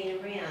am Janene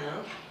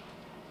Imbriano.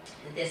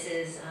 This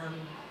is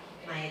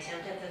my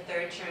attempt at the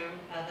third term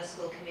of the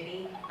school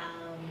committee.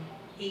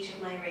 Each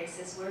of my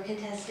races were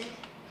contested.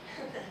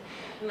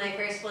 My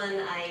first one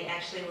I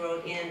actually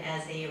wrote in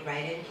as a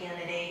write-in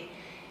candidate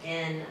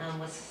and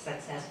was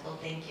successful,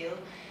 thank you.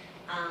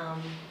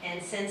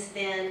 And since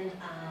then,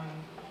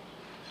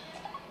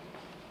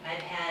 I've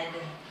had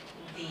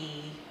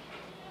the,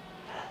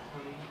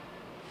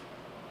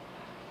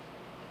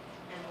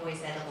 I'm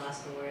always at a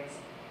loss for words.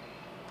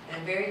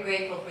 I'm very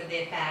grateful for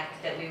the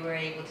fact that we were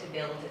able to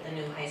build a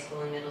new high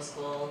school and middle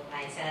school.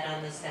 I sat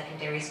on the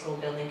secondary school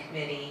building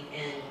committee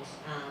and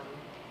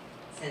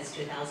since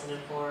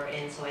 2004,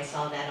 and so I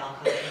saw that all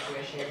come to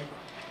fruition.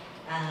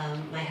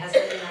 My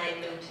husband and I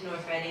moved to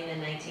North Reading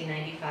in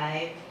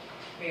 1995.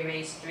 We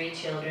raised 3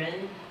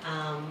 children.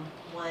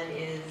 One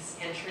is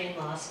entering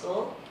law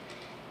school.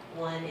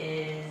 One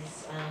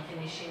is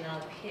finishing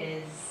up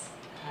his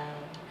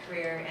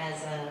career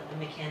as a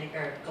mechanic,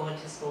 or going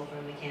to school for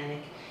a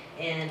mechanic.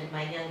 And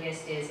my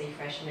youngest is a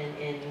freshman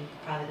in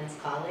Providence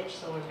College,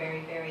 so we're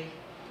very, very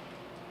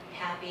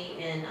happy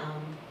and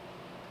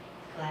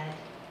glad.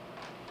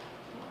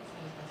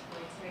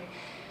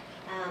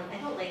 I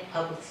don't like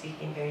public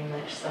speaking very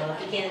much, so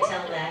if you can't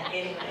tell that,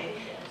 anyway.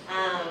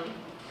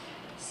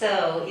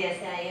 So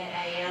yes,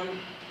 I am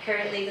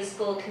currently the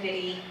school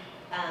committee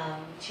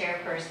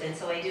chairperson,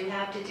 so I do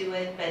have to do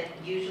it, but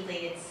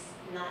usually it's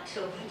not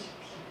to a bunch of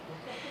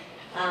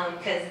people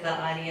because the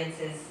audience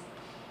is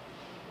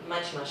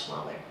much, much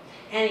smaller.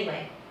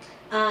 Anyway,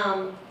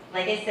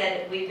 like I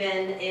said, we've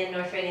been in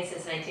North Reading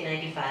since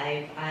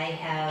 1995. I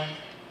have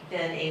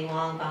been a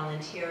long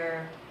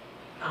volunteer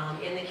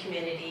in the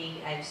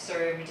community. I've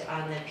served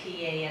on the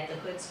PA at the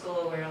Hood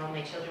School where all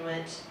my children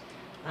went.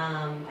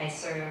 I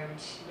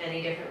served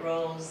many different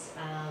roles,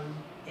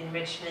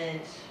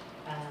 enrichment,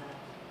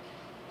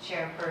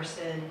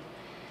 chairperson.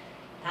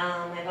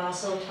 I've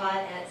also taught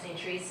at St.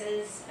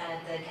 Teresa's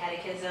at the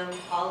catechism,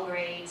 all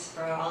grades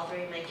for all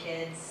 3 of my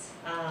kids,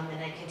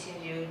 and I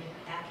continued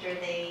after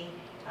they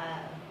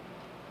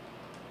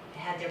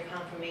had their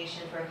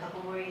confirmation for a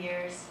couple more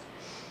years.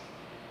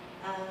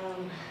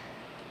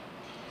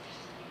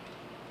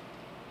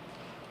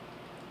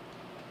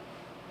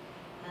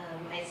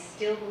 I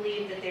still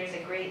believe that there's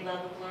a great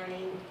love of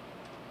learning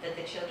that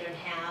the children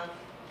have,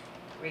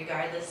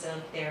 regardless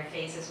of their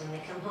phases when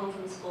they come home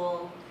from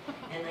school.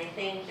 And I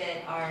think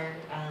that our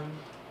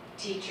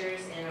teachers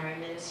and our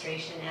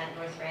administration at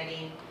North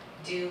Reading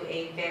do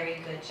a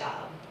very good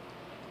job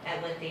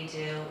at what they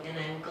do, and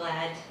I'm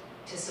glad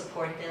to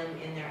support them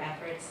in their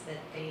efforts that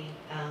they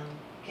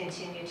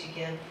continue to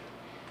give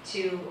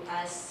to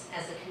us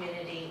as a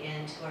community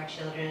and to our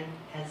children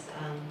as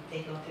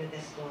they go through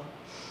this school.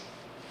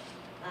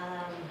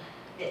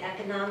 The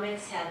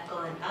economics have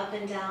gone up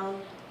and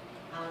down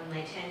on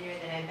my tenure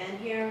that I've been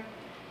here.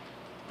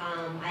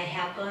 I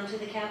have gone to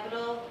the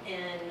Capitol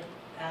and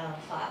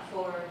fought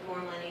for more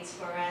monies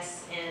for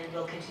us, and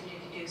will continue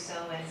to do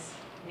so as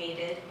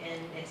needed,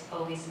 and it's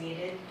always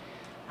needed.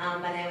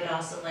 But I would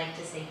also like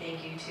to say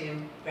thank you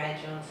to Brad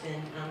Jones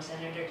and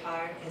Senator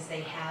Tarr, as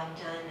they have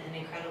done an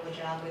incredible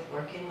job with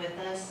working with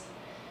us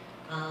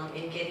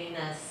in getting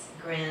us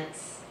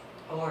grants,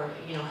 or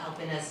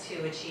helping us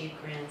to achieve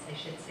grants, I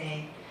should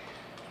say.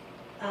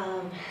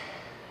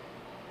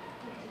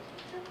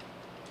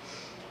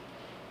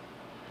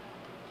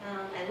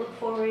 I look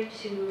forward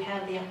to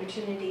have the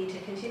opportunity to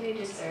continue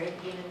to serve,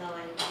 even though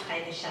I'm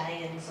kind of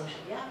shy and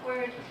socially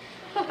awkward.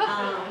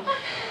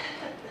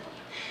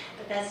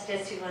 But that's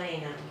just who I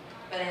am.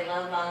 But I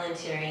love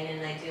volunteering,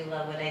 and I do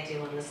love what I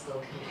do on the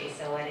school committee,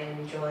 so I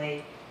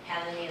enjoy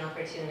having the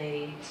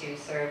opportunity to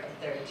serve a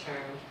third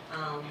term.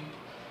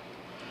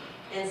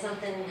 And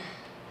something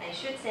I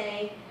should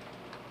say,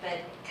 but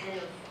kind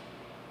of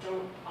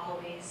don't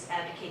always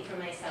advocate for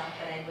myself,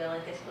 but I will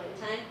at this point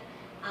in time.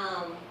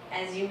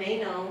 As you may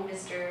know,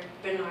 Mr.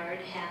 Bernard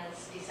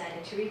has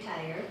decided to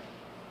retire,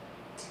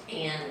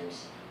 and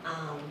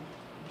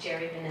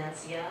Jerry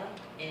Venezia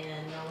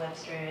and Mel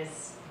Webster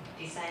has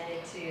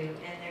decided to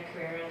end their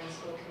career on the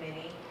school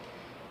committee.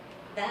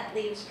 That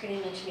leaves pretty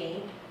much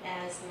me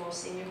as the most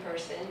senior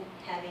person,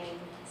 having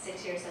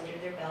 6 years under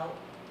their belt.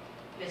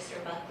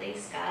 Mr. Buckley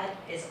Scott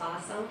is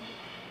awesome.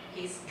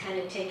 He's kind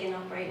of taken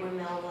up right where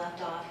Mel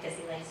left off, because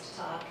he likes to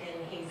talk,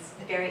 and he's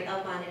very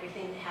up on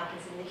everything that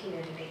happens in the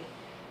community.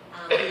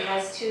 He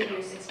has 2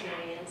 years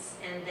experience,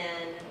 and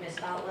then Ms.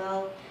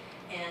 Boutwell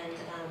and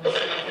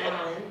Mr.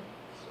 Allen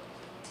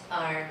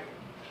are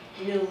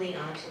newly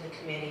onto the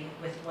committee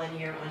with 1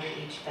 year under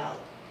each belt.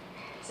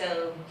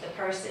 So the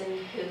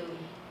person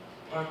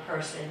who, or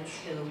persons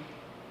who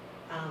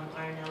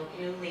are now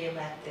newly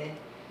elected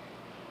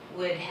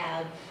would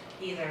have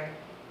either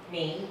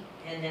me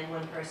and then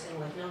one person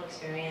with no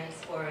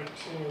experience, or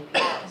 2 new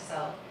people.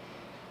 So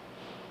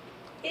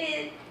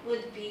it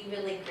would be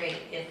really great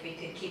if we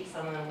could keep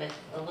someone with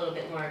a little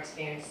bit more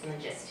experience than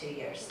just 2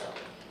 years. So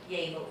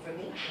yay, vote for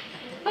me.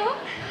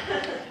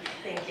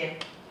 Thank you.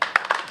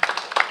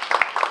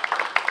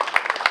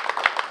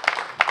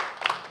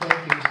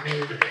 Thank you,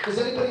 Janene. Does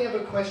anybody have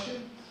a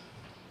question?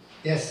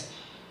 Yes.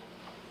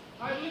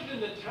 I've lived in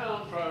the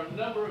town for a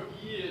number of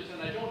years,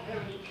 and I don't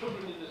have any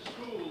children in the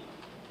school.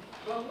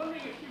 So I'm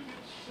wondering if you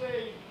could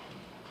say,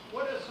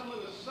 what are some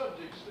of the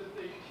subjects that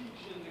they teach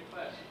in the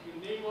class? If you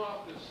name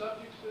off the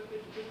subjects that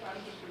they teach.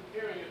 I'm just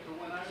comparing it to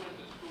when I went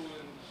to school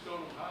in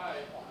Stoneham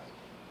High.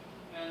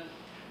 And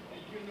do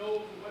you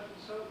know what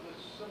some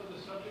of the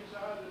subjects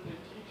are that they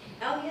teach?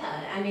 Oh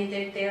yeah, I mean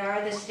there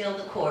are still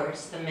the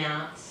cores, the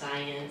math,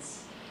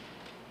 science,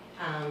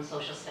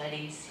 social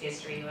studies,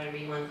 history, whatever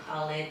you want to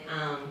call it,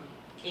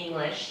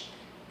 English.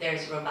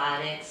 There's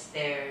robotics,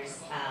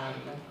 there's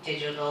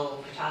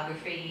digital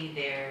photography,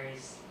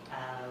 there's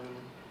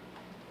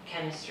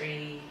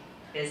chemistry,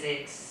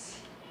 physics,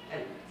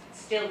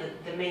 still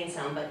the main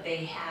sum, but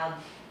they have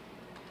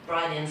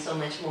brought in so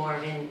much more,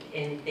 and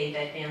they've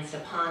advanced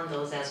upon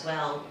those as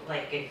well.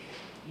 Like if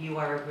you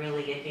are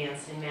really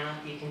advanced in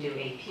math, you can do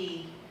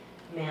AP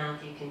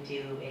math, you can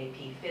do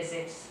AP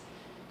physics.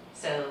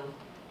 So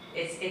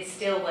it's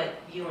still what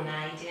you and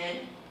I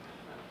did,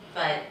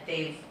 but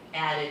they've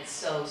added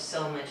so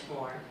much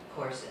more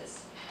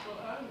courses. Well,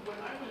 when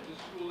I went to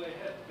school, they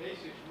had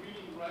basics,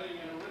 reading, writing,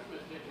 and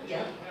arithmetic. They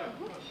Yeah. didn't have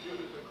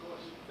computers, of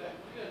course, back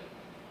then.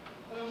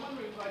 And I'm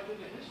wondering, like in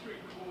the history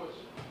course,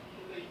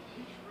 do they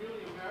teach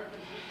really American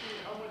history?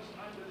 How much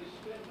time do they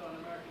spend on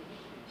American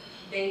history?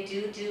 They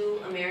do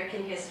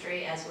American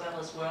history as well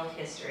as world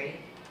history,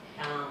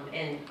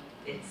 and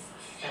it's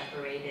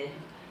separated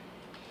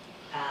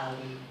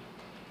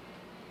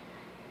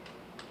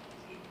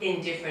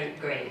in different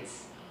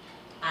grades.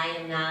 I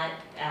am not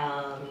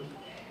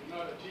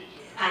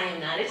I am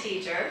not a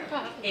teacher,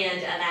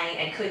 and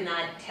I could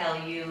not tell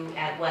you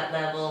at what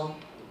level.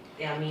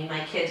 I mean,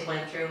 my kids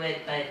went through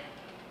it, but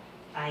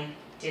I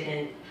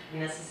didn't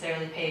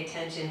necessarily pay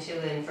attention to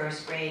it in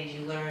first grade.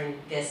 You learn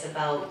this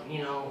about,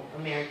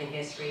 American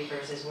history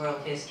versus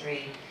world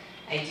history.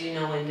 I do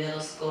know in middle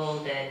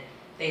school that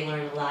they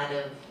learn a lot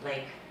of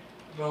like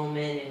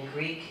Roman and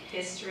Greek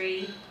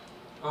history,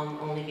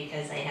 only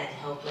because I had to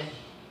help with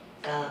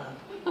the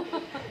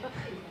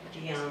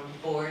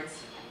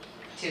boards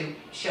to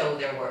show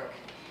their work.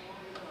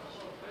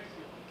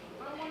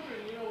 I'm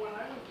wondering, when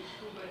I went to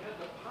school, they had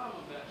the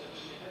Palmer method,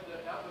 and they had the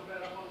alphabet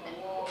up on the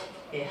wall.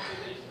 Yeah. Did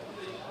they teach the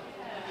kids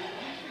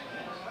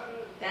how to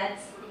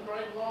That's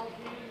write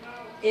longhand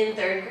now? in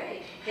 3rd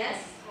grade, yes.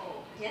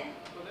 Oh, Yeah.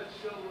 so that's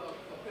still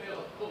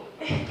available.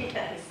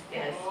 Yes,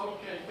 yes.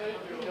 Okay, thank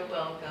you. You're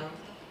welcome.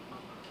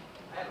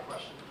 I have a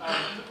question.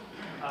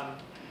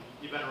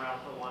 You've been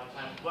around for a long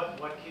time.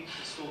 What keeps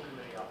the school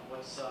committee up?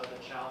 What's the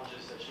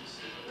challenges that you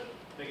see? What are the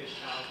biggest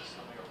challenges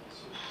coming up with the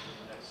school committee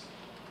in the next?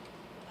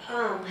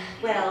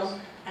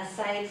 Well,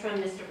 aside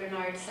from Mr.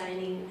 Bernard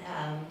sending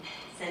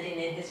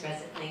in his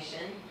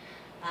resignation,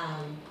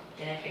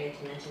 did I forget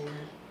to mention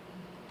that?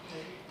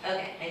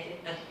 Okay, I did.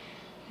 Okay.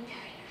 I'm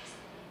very nervous.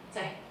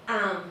 Sorry.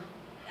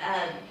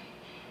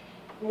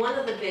 One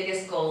of the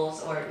biggest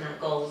goals, or not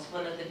goals,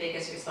 one of the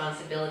biggest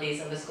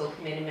responsibilities of a school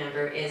committee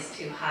member is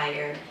to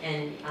hire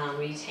and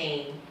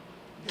retain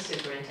the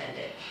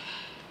superintendent.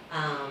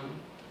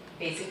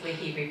 Basically,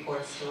 he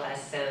reports to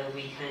us, so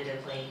we kind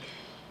of like,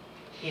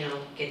 you know,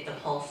 get the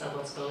pulse of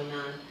what's going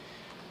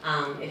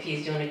on. If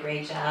he's doing a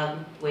great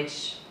job,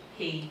 which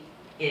he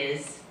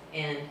is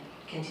and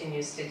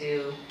continues to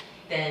do,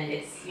 then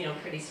it's, you know,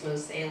 pretty smooth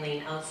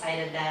sailing. Outside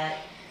of that,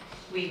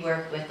 we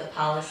work with the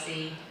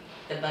policy,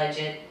 the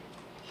budget,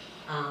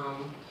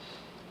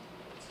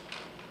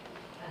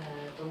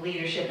 the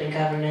leadership and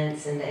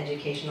governance and the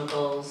educational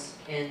goals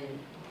and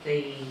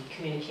the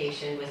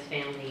communication with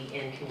family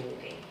and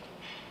community.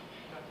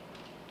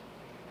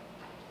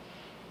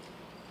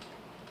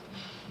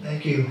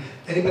 Thank you.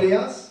 Anybody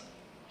else?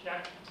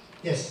 Jack?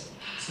 Yes,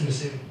 Mr.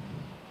 Masood.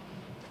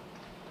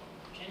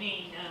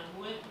 Janene,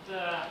 with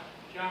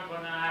John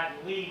Bernard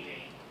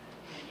leaving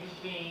and you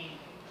being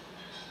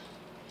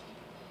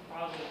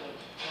probably the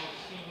most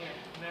senior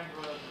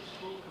member of the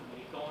school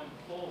committee going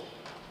forward,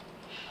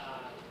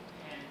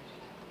 and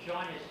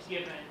John has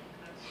given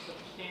a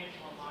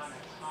substantial amount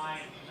of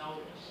time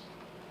notice,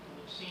 it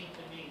would seem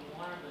to me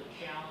one of the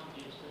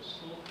challenges the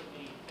school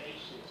committee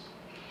faces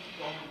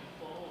going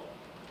forward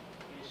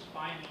is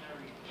finding a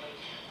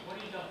replacement. What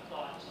are your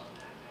thoughts on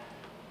that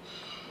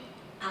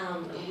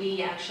matter?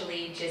 We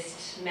actually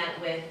just met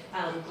with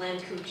Glenn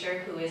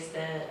Kuchar, who is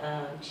the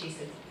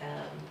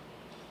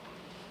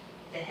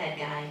the head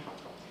guy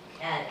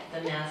at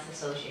the Mass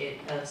Associate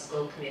of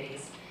School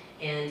Committees,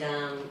 and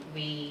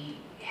we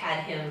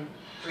had him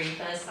brief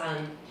us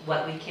on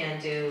what we can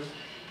do.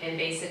 And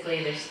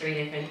basically, there's 3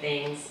 different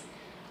things.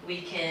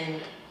 We can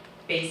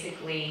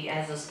basically,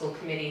 as a school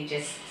committee,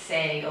 just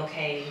say,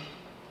 okay,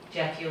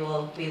 Jeff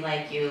Yull, we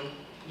like you,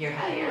 you're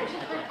hired.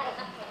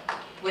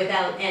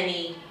 Without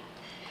any,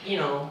 you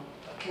know,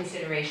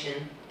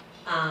 consideration.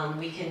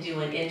 We can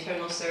do an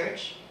internal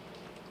search,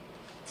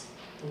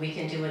 we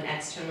can do an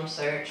external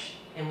search,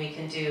 and we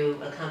can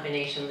do a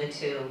combination of the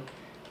 2,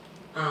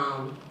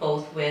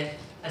 both with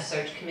a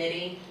search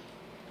committee.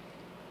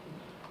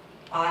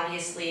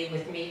 Obviously,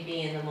 with me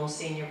being the most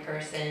senior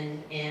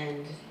person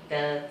and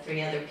the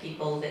 3 other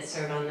people that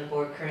serve on the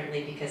board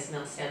currently, because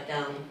Mel stepped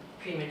down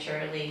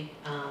prematurely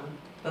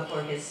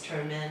before his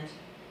term end,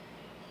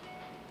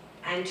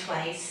 I'm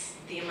twice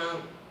the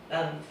amount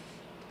of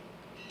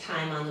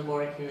time on the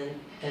board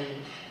than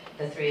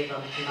the 3 of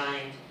them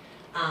combined.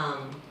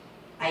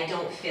 I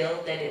don't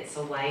feel that it's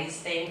a wise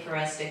thing for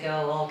us to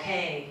go,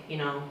 okay, you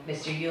know,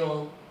 Mr.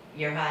 Yull,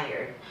 you're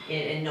hired,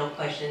 and no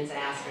questions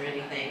asked or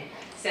anything.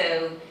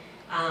 So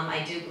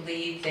I do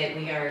believe that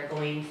we are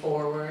going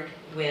forward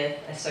with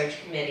a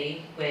search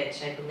committee,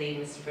 which I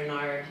believe Mr.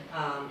 Bernard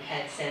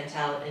had sent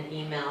out an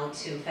email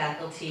to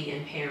faculty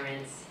and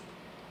parents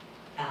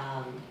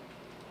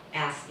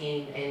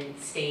asking and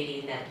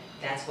stating that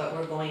that's what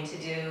we're going to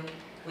do.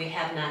 We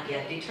have not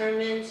yet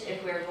determined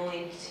if we're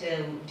going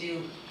to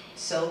do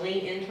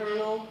solely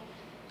internal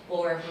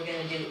or if we're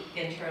going to do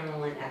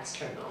internal and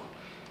external.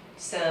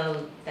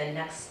 So the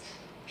next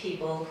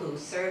people who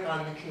serve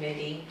on the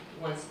committee,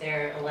 once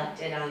they're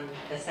elected on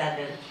the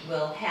 7th,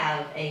 will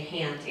have a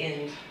hand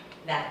in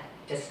that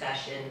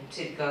discussion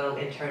to go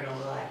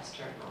internal or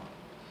external.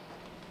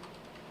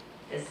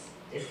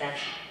 Is that?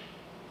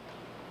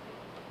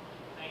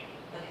 Thank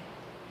you. Okay.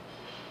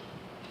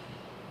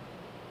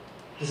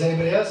 Does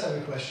anybody else have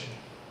a question?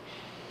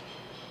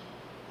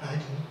 I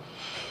do.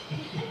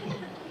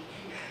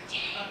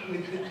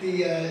 With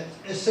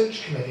the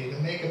search committee, the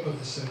makeup of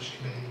the search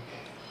committee,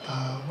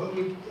 what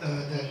would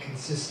that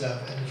consist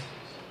of? And if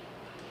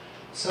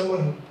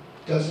someone who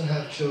doesn't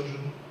have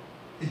children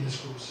in the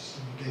school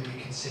system, would they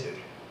be considered?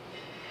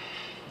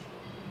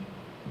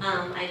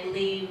 I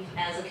believe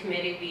as a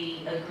committee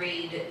we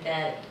agreed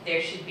that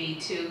there should be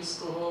 2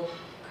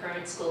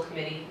 current school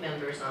committee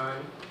members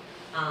on.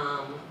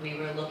 We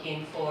were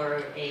looking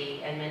for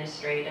an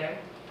administrator,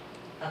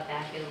 a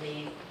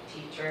faculty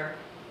teacher,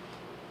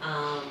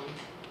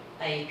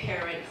 a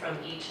parent from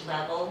each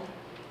level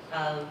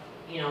of,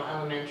 you know,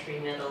 elementary,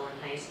 middle,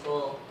 and high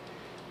school.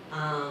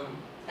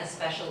 A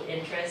special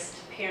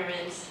interest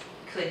parent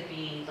could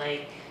be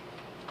like,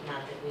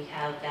 not that we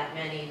have that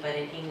many, but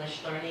an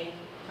English learning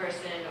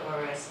person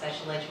or a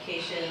special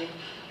education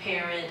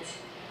parent,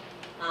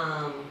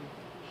 a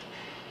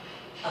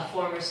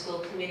former school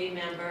committee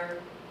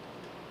member,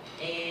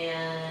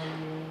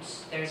 and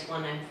there's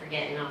one I'm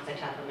forgetting off the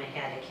top of my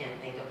head. I can't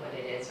think of what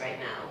it is right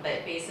now.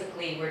 But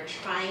basically, we're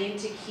trying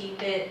to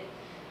keep it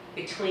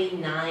between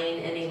 9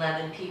 and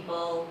 11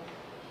 people.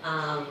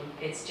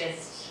 It's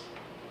just,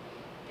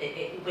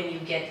 when you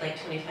get like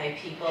 25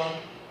 people,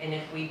 and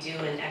if we do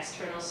an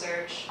external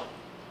search,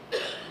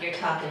 you're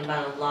talking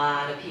about a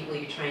lot of people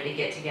you're trying to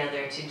get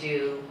together to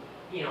do,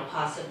 you know,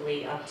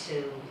 possibly up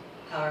to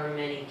however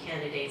many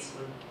candidates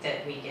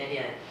that we get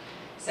in.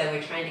 So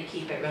we're trying to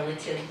keep it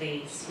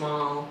relatively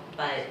small,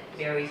 but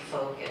very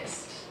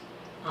focused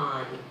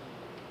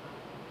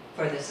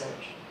for the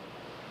search.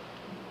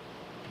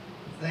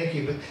 Thank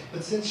you,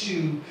 but since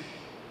you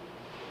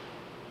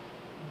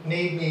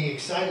made me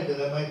excited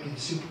that I might be the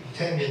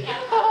superintendent,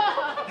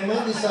 and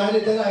I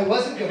decided that I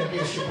wasn't going to be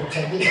a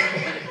superintendent.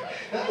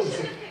 That was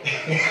it.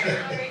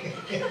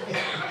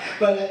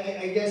 But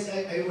I guess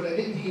what I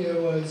didn't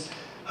hear was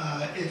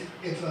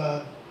if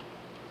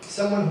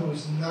someone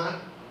who's not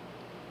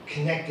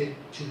connected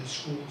to the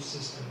school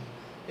system,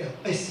 you know,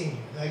 a senior,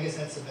 I guess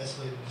that's the best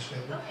way to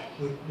describe it,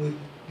 Okay.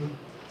 would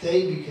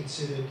they be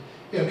considered,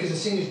 you know, because the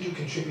seniors do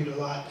contribute a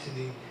lot to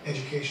the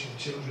education of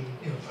children,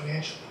 you know,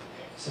 financially.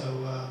 So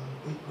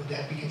would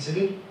that be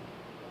considered?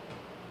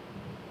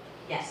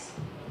 Yes.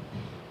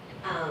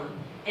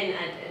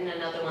 And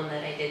another one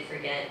that I did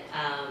forget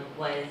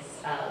was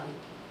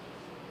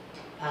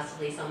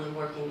possibly someone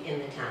working in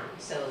the town.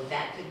 So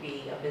that could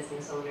be a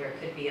business owner,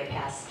 it could be a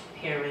past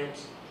parent,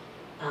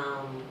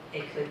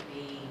 it could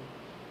be,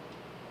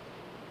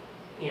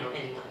 you know,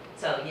 anyone.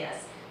 So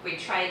yes, we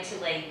tried to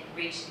like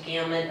reach the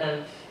gamut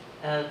of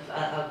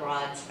a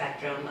broad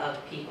spectrum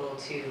of people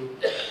to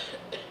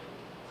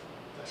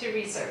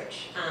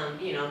research,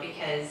 you know,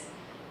 because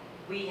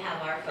we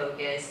have our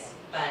focus,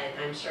 but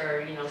I'm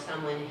sure, you know,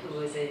 someone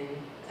who is a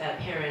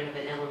parent of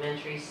an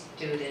elementary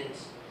student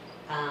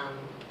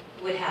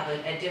would have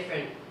a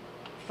different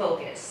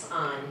focus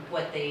on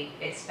what they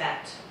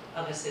expect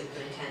of a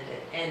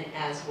superintendent, and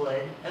as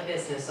would a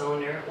business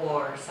owner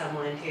or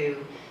someone who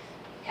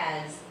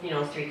has, you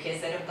know, 3 kids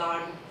that have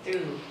gone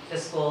through the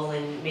school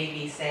and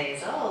maybe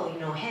says, oh, you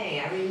know, hey,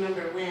 I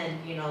remember when,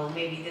 you know,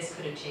 maybe this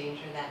could have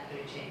changed or that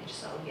could have changed.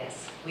 So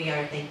yes, we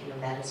are thinking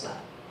of that as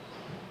well.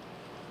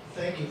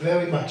 Thank you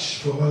very much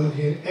for all of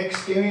your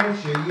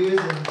experience, your years,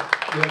 and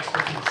your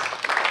expertise.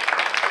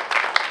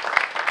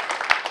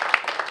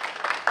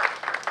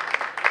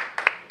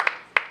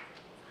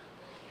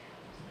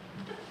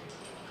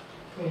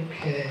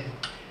 Okay.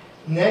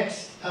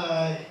 Next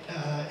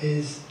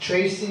is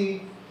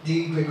Tracy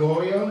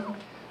DeGregorio.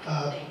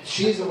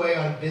 She's away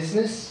on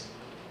business,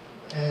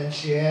 and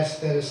she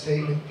asked that a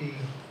statement be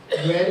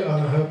read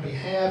on her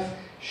behalf.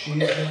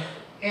 She is in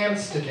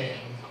Amsterdam,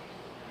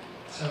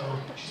 so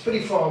she's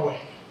pretty far away.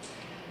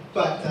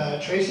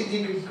 But Tracy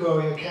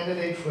DeGregorio,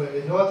 candidate for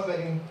the North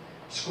Reading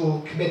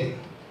School Committee.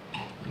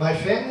 My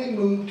family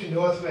moved to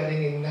North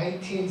Reading in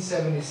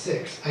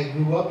 1976. I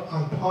grew up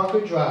on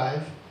Parker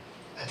Drive,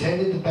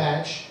 attended the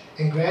Batch,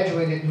 and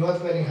graduated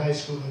North Reading High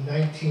School in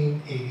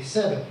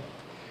 1987.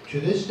 To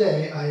this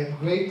day, I am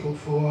grateful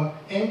for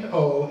and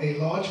owe a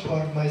large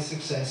part of my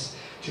success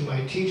to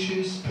my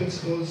teachers,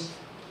 principals,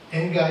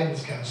 and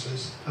guidance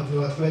counselors of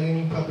North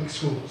Reading Public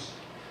Schools.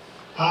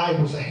 I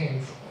was a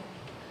handful.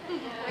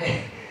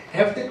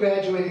 After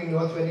graduating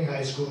North Reading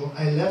High School,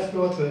 I left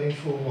North Reading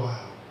for a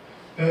while,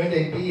 earned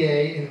a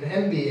BA and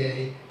an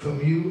MBA from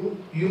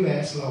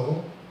UMass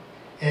Lowell,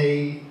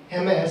 a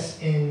MS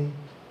in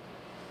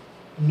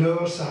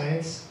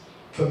neuroscience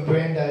from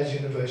Brandeis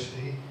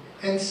University,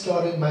 and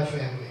started my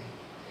family.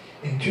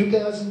 In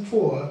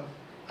 2004,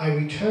 I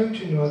returned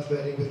to North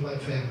Reading with my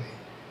family,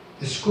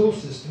 the school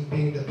system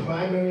being the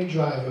primary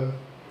driver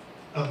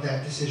of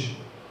that decision,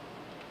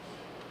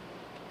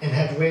 and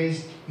have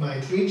raised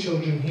my 3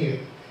 children here.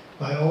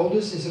 My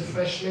oldest is a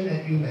freshman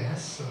at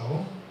UMass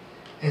Lowell,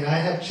 and I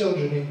have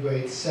children in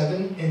grades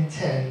 7 and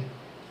 10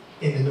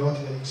 in the North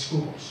Reading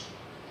schools.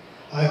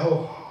 I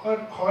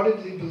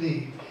wholeheartedly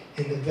believe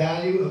in the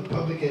value of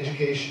public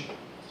education,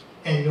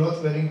 and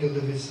North Reading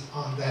delivers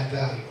on that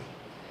value.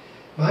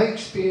 My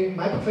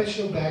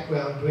professional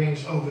background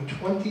brings over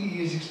 20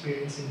 years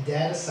experience in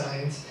data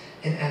science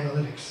and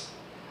analytics.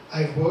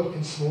 I've worked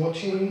in small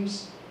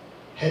teams,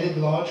 headed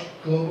large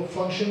global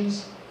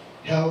functions,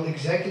 held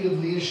executive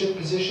leadership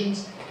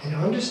positions, and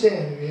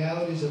understand the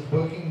realities of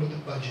working with a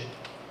budget.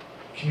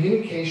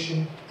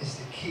 Communication is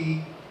the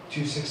key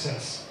to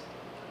success.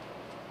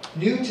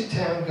 New to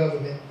town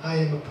government, I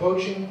am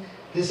approaching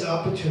this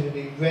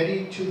opportunity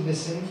ready to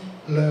listen,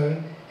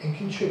 learn, and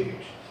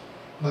contribute.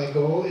 My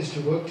goal is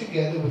to work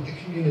together with the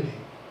community,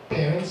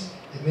 parents,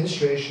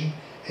 administration,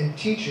 and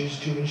teachers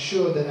to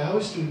ensure that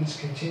our students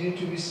continue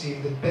to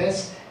receive the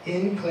best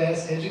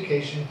in-class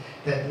education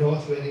that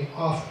North Reading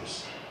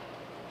offers.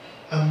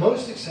 I'm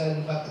most excited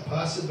about the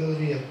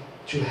possibility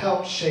to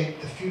help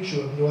shape the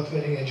future of North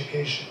Reading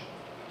education.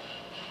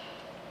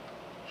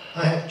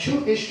 I have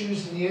 2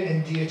 issues near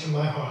and dear to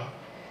my heart: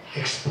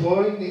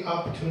 exploring the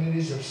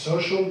opportunities of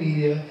social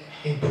media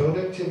in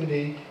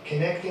productivity,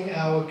 connecting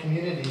our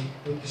community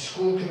with the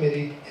school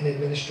committee and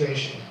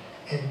administration,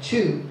 and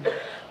 2,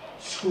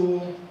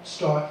 school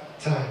start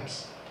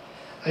times.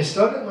 I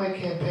started my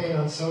campaign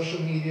on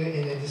social media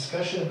in a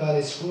discussion about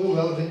a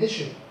school-relevant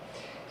issue.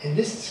 In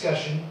this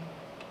discussion,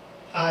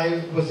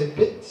 I was a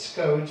bit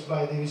discouraged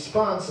by the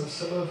response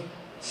of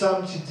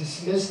some to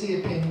dismiss the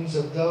opinions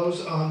of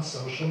those on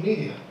social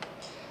media.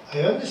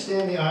 I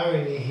understand the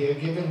irony here,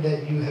 given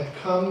that you have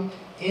come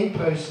in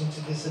person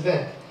to this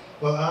event,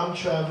 while I'm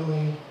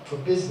traveling for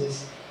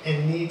business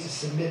and need to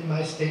submit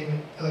my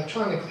statement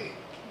electronically.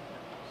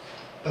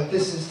 But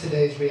this is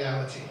today's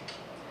reality.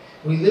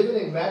 We live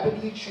in a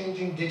rapidly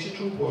changing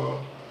digital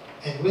world,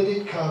 and with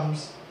it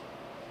comes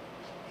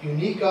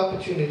unique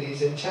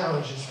opportunities and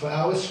challenges for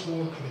our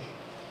school committee,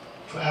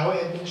 for our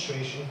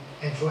administration,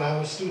 and for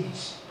our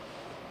students.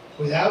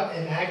 Without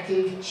an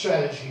active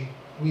strategy,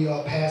 we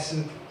are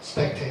passive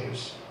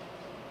spectators.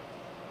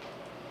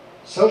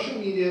 Social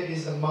media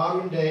is the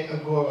modern-day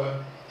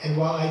agora, and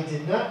while I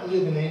did not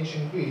live in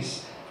ancient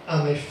Greece,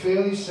 I'm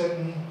fairly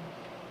certain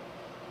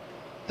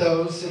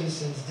those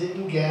citizens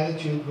didn't gather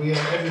to agree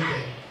on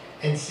everything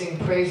and sing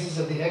praises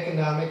of the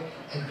economic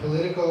and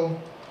political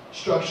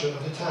structure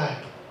of the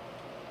time.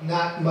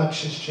 Not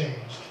much has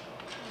changed.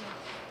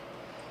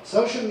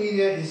 Social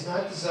media is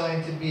not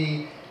designed to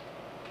be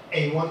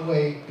a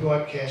one-way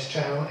broadcast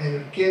channel, and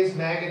it gives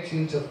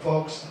magnitude to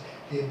folks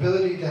the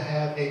ability to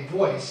have a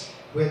voice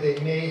where they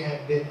may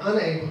have been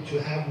unable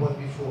to have one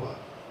before,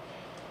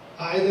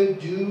 either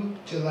due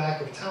to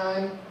lack of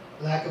time,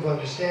 lack of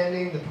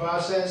understanding the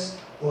process,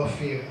 or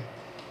fear.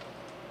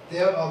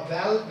 There are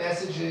valid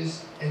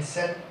messages and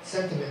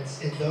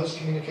sentiments in those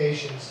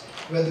communications,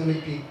 whether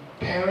it be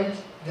parent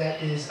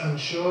that is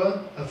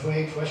unsure,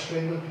 afraid,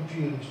 frustrated, or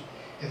confused.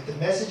 If the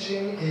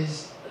messaging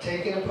is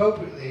taken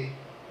appropriately,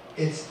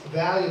 it's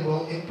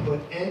valuable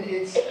input, and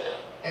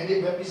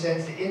it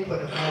represents the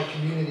input of our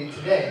community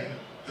today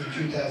in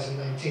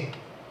 2019.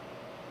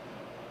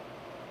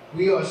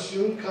 We are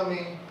soon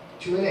coming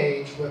to an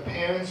age where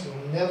parents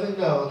will never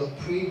know the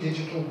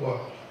pre-digital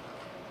world.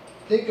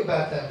 Think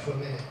about that for a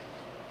minute.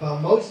 While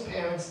most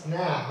parents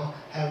now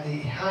have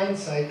the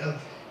hindsight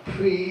of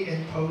pre-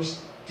 and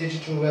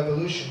post-digital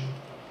revolution,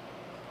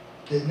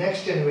 the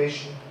next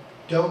generation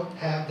don't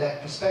have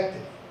that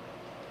perspective.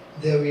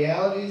 Their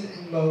realities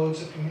and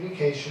modes of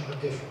communication are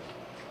different.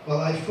 While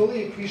I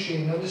fully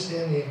appreciate and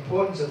understand the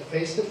importance of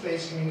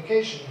face-to-face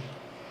communication,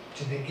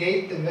 to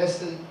negate the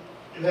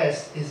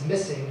rest is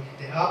missing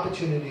an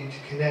opportunity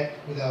to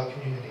connect with our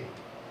community.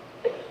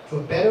 For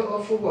better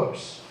or for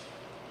worse,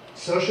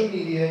 social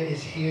media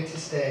is here to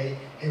stay,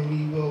 and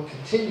we will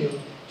continue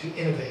to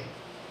innovate.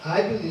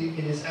 I believe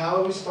it is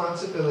our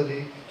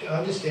responsibility to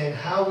understand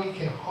how we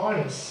can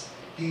harness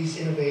these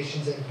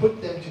innovations and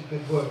put them to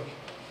good work,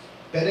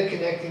 better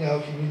connecting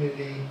our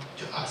community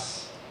to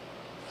us.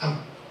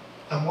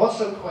 I'm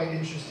also quite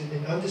interested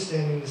in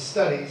understanding the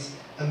studies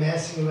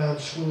amassing around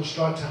school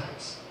start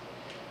times.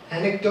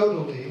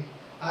 Anecdotally,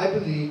 I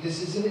believe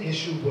this is an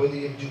issue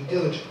worthy of due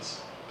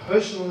diligence.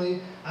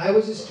 Personally, I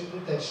was a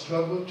student that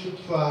struggled to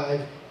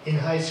thrive in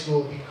high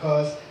school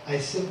because I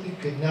simply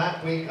could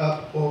not wake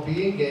up or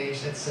be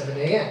engaged at 7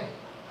 a.m.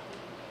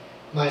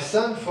 My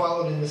son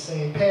followed in the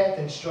same path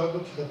and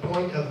struggled to the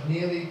point of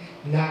nearly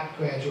not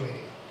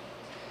graduating.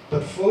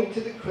 But fully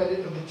to the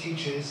credit of the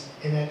teachers,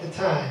 and at the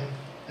time,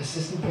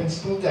 Assistant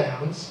Principal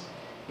Downs,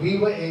 we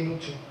were able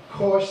to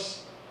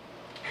course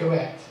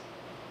correct.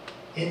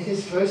 In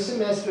his first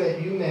semester at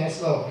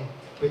UMass Lowell,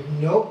 with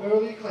no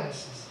early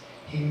classes,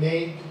 he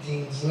made the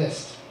dean's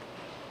list.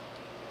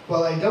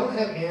 While I don't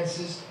have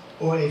answers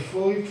or a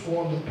fully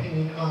formed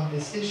opinion on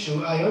this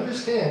issue, I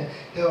understand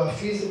there are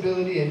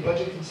feasibility and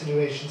budget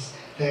considerations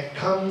that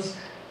comes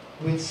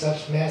with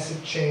such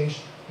massive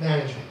change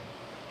management.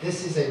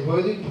 This is a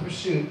worthy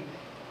pursuit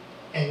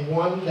and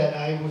one that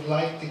I would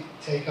like to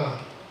take on.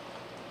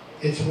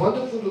 It's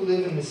wonderful to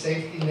live in the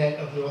safety net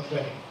of North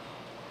Reading.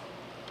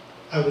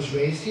 I was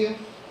raised here,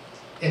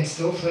 and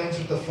still friends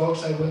with the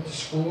folks I went to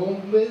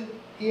school with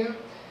here,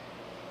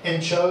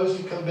 and chose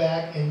to come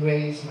back and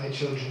raise my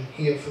children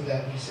here for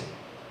that reason.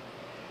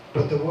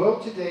 But the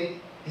world today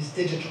is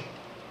digital,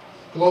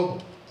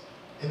 global,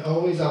 and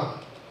always on.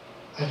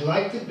 I'd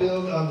like to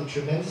build on the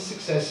tremendous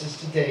successes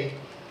to date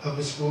of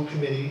the school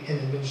committee and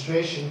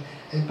administration,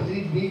 and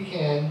believe we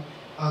can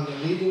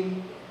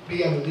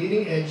be on the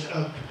leading edge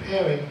of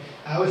preparing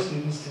our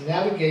students to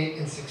navigate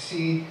and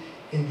succeed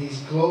in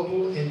these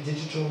global and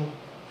digital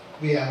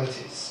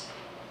realities.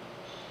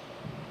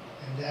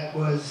 And that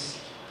was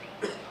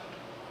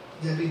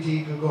Debbie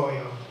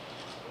DeGregorio.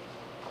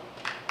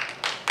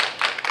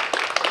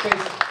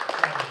 Tracy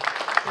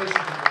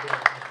DeGregorio.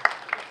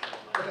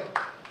 Okay.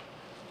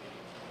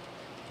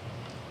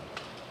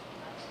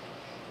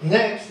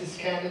 Next is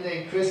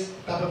candidate Chris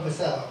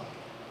Pappavaselio.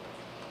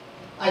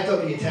 I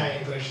thought the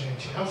Italian version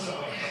into. I'm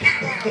sorry.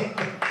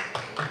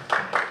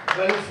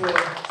 Running for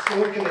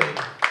school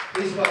committee.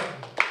 Please welcome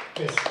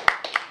Chris.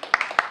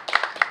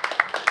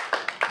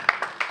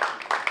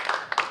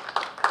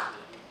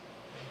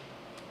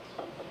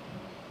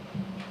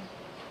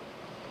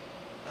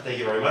 Thank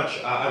you very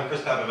much. I'm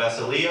Chris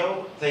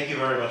Pappavaselio. Thank you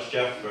very much,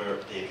 Jeff, for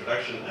the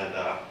introduction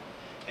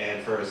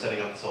and for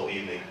setting up this whole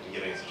evening and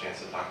giving us a chance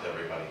to talk to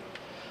everybody.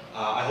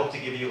 I hope to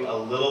give you a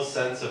little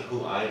sense of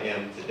who I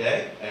am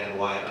today and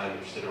why I'm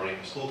interested in running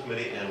for school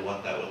committee and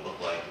what that would look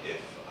like if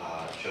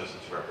chosen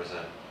to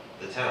represent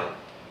the town.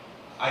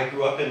 I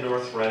grew up in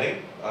North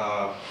Reading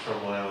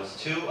from when I was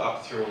 2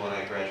 up through when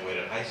I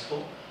graduated high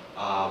school.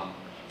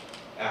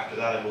 After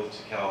that, I moved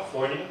to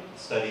California,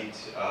 studied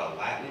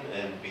Latin,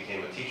 and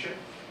became a teacher.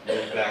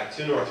 Moved back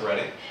to North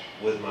Reading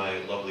with my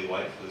lovely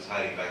wife, who's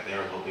hiding back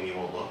there and hoping you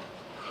won't look.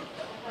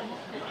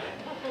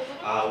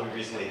 We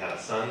recently had a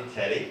son,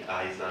 Teddy.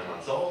 He's 9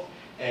 months old.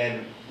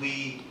 And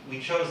we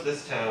chose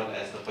this town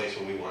as the place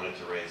where we wanted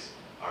to raise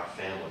our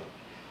family.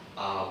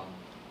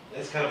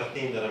 It's kind of a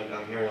theme that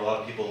I'm hearing a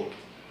lot of people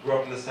grew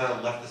up in this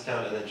town, left this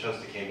town, and then chose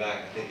to came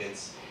back. I think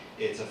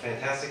it's a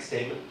fantastic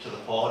statement to the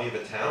quality of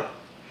a town.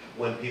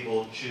 When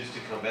people choose to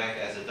come back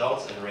as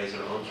adults and raise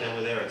their own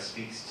family there, it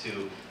speaks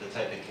to the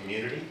type of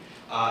community.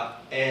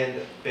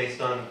 And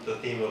based on the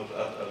theme of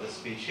the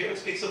speech here, it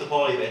speaks to the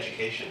quality of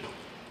education.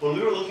 When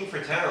we were looking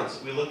for towns,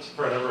 we looked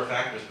for a number of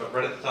factors, but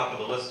right at the top of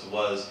the list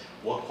was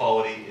what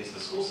quality is the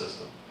school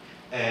system.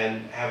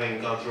 And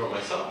having gone through it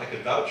myself, I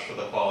could vouch for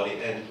the quality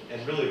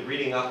and really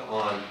reading up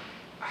on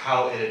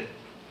how it had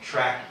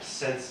tracked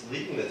since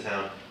leaving the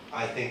town,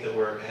 I think that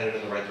we're headed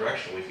in the right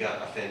direction. We've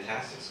got a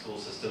fantastic school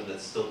system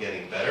that's still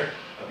getting better,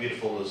 a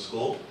beautiful new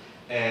school,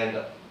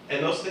 and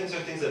those things are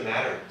things that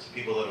matter to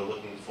people that are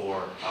looking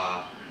for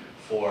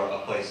a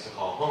place to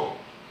call home.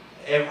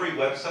 Every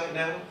website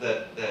now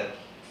that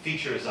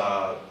features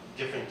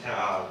different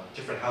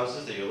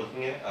houses that you're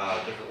looking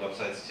at, different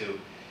websites to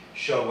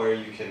show where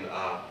you can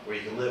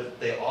live.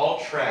 They all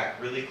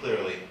track really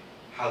clearly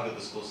how good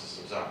the school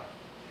systems are,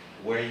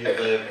 where you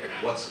live,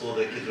 what school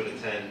the kids would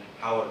attend,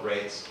 how it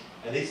rates.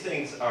 And these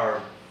things are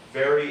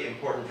very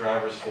important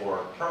drivers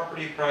for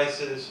property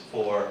prices,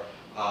 for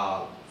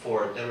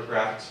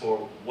demographics,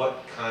 for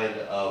what kind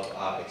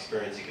of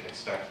experience you can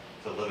expect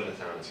to live in a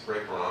town. It's a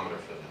great barometer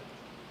for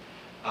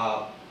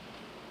them.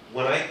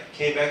 When I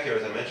came back here,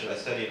 as I mentioned, I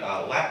studied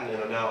Latin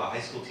and I'm now a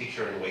high school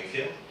teacher in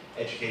Wakefield.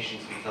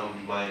 Education's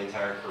become my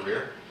entire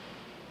career.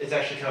 It's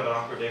actually kind of an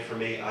awkward day for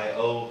me. I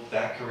owe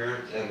that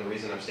career and the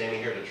reason I'm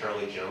standing here to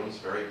Charlie Jones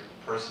very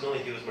personally.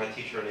 He was my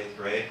teacher in 8th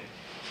grade.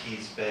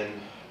 He's been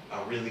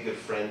a really good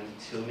friend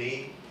to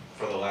me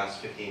for the last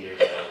 15 years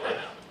of my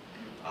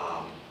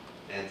life.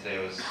 And today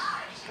was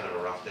just kind of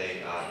a rough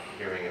day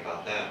hearing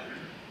about that.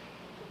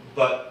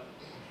 But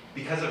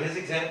because of his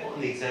example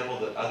and the example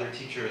that other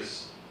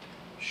teachers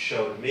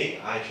showed me,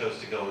 I chose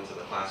to go into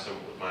the classroom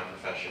with my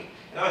profession.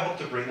 And I hope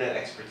to bring that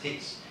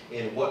expertise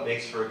in what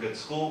makes for a good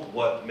school,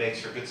 what makes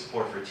for good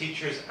support for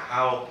teachers,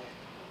 how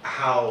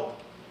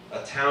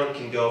a town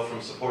can go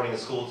from supporting a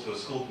school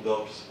can go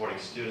up to supporting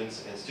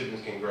students, and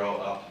students can grow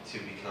up to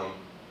become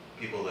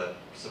people that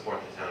support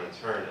the town in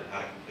turn, and how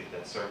to complete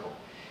that circle.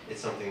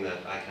 It's something that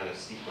I kind of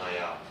steep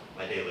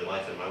my daily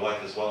life in. My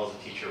wife, as well as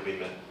a teacher, we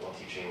met while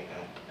teaching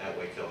at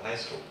Wakefield High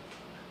School.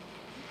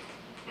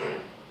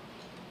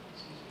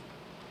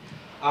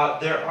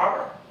 There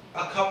are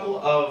a couple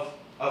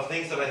of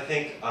things that I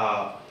think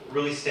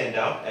really stand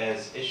out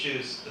as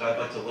issues that I'd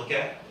like to look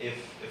at if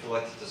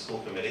elected to school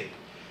committee.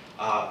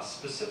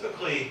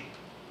 Specifically,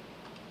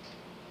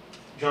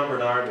 John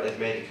Bernard has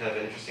made it kind of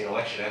an interesting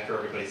election. After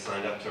everybody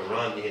signed up to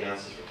run, he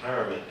announced his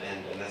retirement,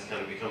 and that's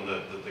kind of become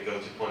the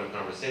go-to point of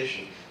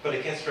conversation. But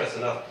I can't stress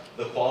enough,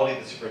 the quality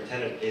of the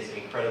superintendent is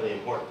incredibly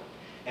important.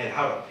 And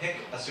how to pick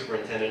a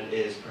superintendent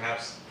is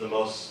perhaps the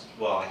most,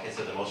 well, I can't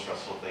say the most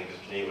stressful thing,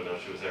 because Janene would know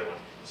she was there when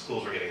the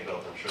schools were getting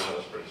built. I'm sure that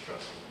was pretty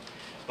stressful.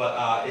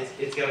 But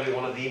it's got to be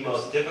one of the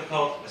most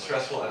difficult,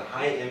 stressful, and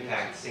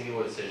high-impact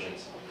singular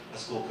decisions a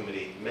school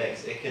committee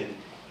makes. It can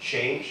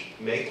change,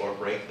 make, or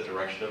break the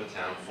direction of a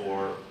town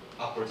for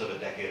upwards of a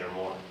decade or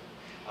more.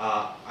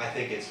 I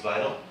think it's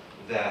vital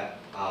that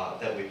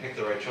we pick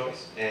the right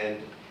choice,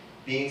 and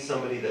being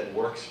somebody that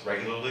works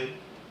regularly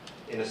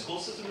in a school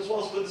system as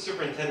well as with the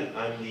superintendent.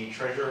 I'm the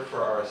treasurer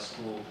for our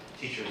school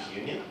teachers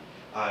union.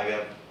 I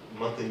have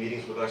monthly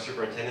meetings with our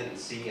superintendent and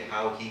see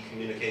how he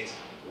communicates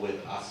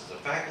with us as a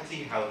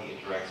faculty, how he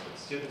interacts with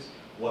students,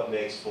 what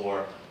makes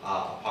for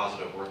a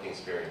positive working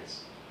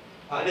experience.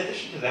 In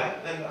addition to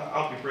that, and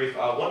I'll be brief,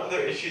 one other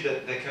issue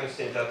that kind of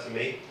stands out to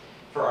me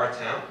for our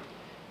town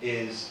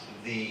is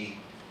the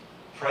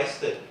price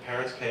that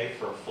parents pay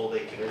for a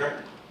full-day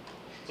kindergarten.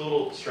 It's a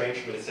little strange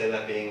for me to say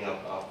that being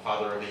a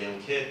father of a young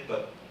kid,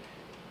 but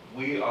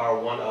we are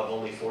one of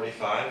only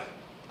 45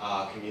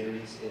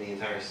 communities in the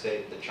entire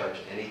state that charge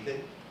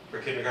anything for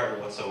kindergarten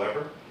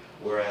whatsoever,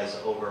 whereas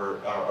over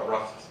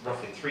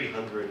roughly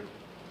 300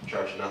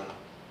 charge nothing.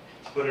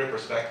 To put it in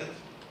perspective,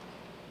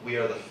 we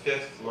are the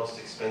 5th most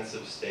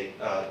expensive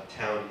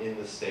town in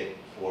the state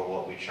for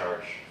what we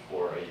charge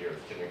for a year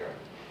of kindergarten.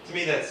 To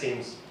me, that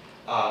seems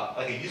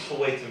like a useful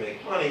way to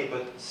make money,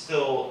 but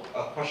still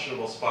a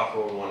questionable spot for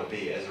where we want to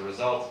be. As a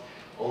result,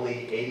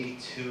 only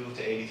 82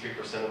 to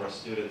 83% of our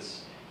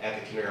students at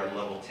the kindergarten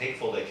level take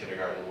full-day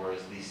kindergarten,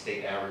 whereas the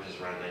state average is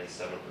around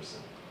 97%.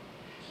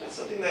 That's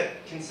something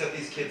that can set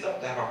these kids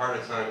up to have a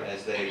harder time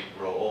as they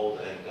grow old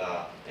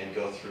and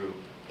go through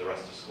the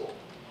rest of school.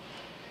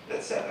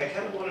 that said, I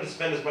kind of wanted to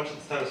spend as much of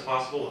this time as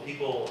possible with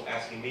people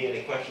asking me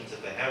any questions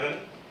if they have any,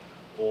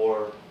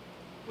 or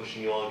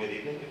wishing you all a good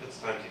evening if it's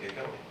time to get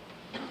going.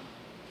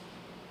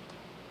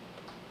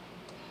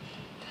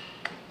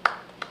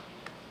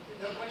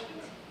 No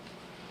questions?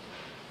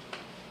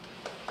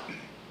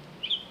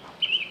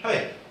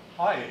 Hi.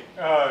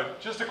 Hi,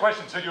 just a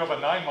question. So you have a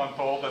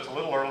 9-month-old that's a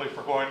little early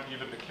for going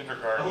even to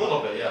kindergarten. A little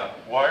bit, yeah.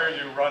 Why are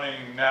you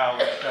running now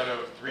instead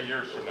of 3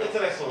 years from now? It's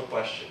an excellent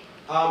question.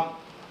 I'm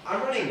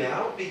running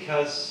now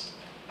because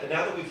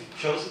now that we've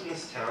chosen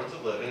this town to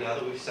live in, now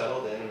that we've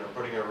settled in and are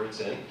putting our roots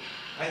in,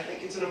 I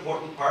think it's an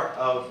important part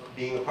of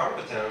being a part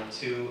of a town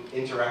to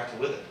interact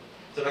with it.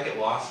 To not get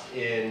lost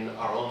in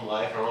our own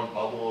life, our own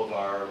bubble of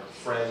our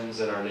friends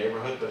and our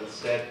neighborhood, but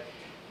instead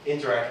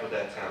interact with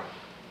that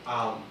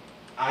town.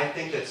 I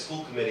think that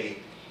school committee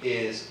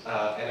is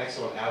an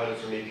excellent avenue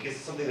for me because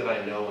it's something that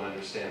I know and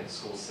understand the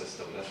school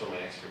system. That's where my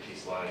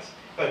expertise lies.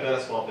 If I'd been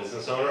a small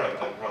business owner,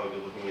 I'd probably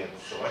be looking at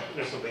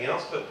selectmen or something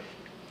else, but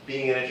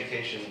being in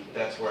education,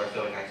 that's where I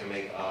feel like I can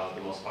make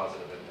the most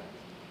positive impact.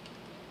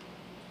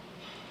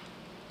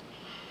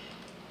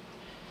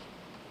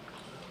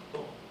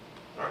 Cool.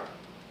 All right.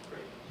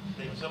 Great.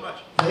 Thank you so much.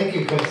 Thank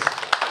you, Chris.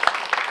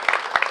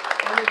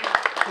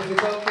 If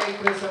it's okay,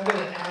 Chris, I'm going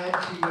to add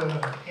to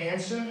your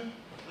answer.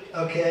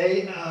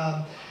 Okay,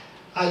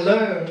 I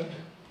learned,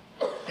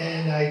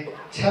 and I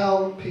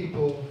tell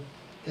people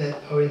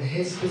that are in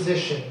his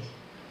position,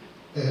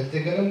 that if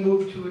they're going to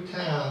move to a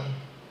town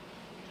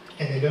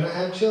and they're going to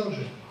have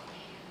children,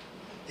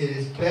 it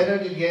is better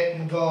to get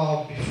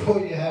involved before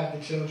you have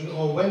the children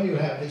or when you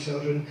have the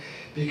children,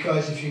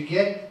 because if you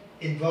get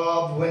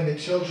involved when the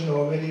children are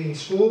already in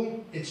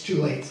school, it's too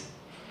late.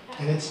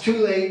 And it's too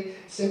late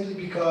simply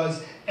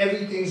because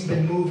everything's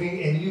been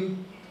moving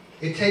and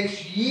it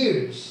takes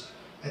years.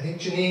 I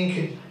think Janene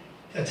could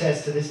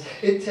attest to this.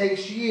 It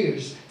takes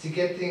years to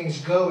get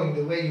things going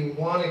the way you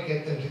want to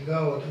get them to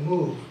go or to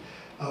move,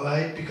 all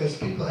right? Because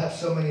people have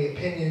so many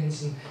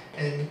opinions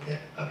and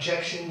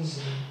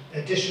objections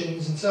and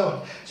additions and so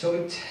on. So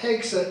it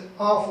takes an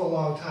awful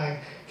long time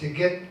to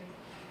get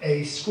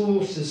a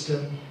school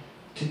system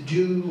to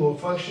do or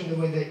function the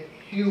way that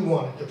you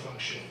want it to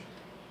function.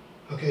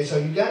 Okay, so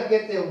you got to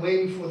get there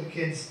way before the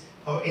kids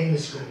are in the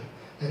school.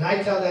 And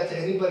I tell that to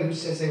anybody who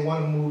says they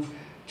want to move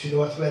to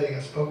North Reading.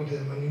 I've spoken to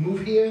them. When you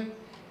move here,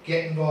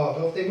 get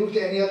involved. Or if they move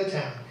to any other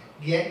town,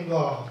 get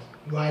involved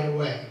right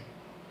away.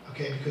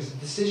 Okay, because the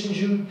decisions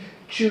you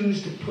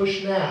choose to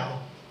push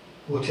now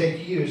will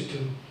take years to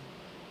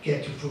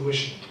get to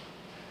fruition.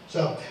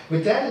 So,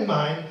 with that in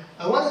mind,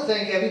 I want to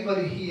thank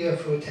everybody here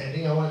for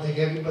attending. I want to thank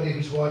everybody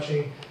who's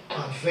watching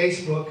on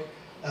Facebook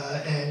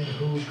and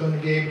who's going to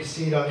be able to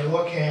see it on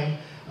NORCAM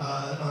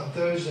on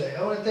Thursday.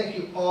 I want to thank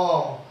you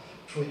all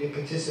for your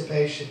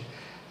participation.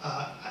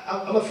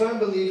 I'm a firm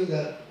believer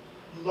that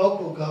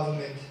local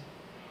government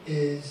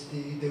is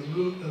the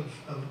root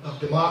of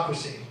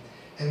democracy.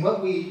 And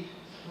what we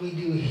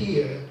do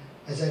here,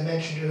 as I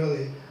mentioned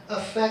earlier,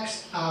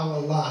 affects our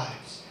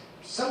lives.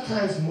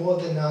 Sometimes more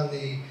than on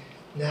the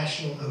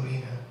national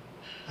arena,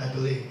 I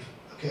believe.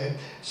 Okay?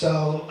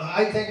 So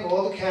I thank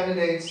all the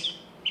candidates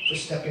for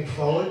stepping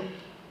forward.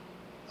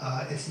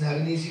 It's not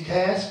an easy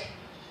task.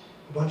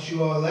 Once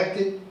you are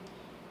elected,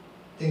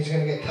 things are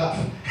going to get tough.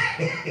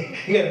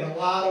 You have a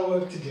lot of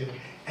work to do.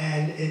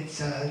 And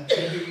it's going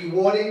to be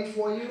rewarding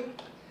for you.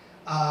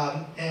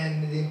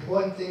 And the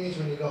important thing is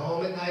when you go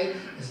home at night,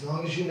 as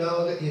long as you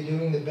know that you're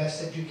doing the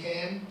best that you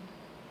can,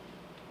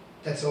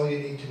 that's all you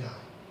need to know.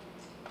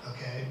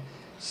 Okay?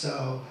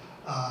 So,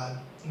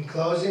 in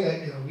closing,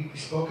 we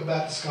spoke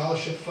about the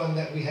scholarship fund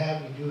that we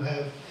have. We do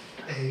have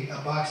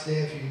a box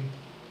there if you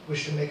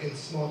wish to make a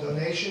small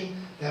donation.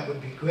 That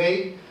would be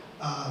great.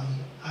 I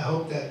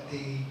hope that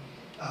the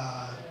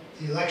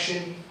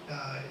election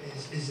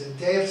is a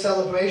day of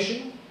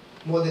celebration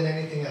more than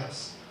anything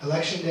else.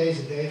 Election day is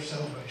a day of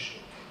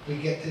celebration. We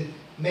get to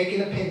make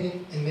an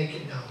opinion and make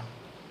it known.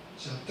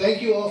 So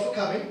thank you all for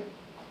coming,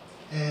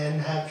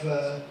 and have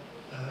a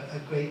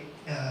great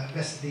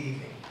rest of the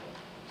evening.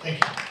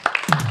 Thank you.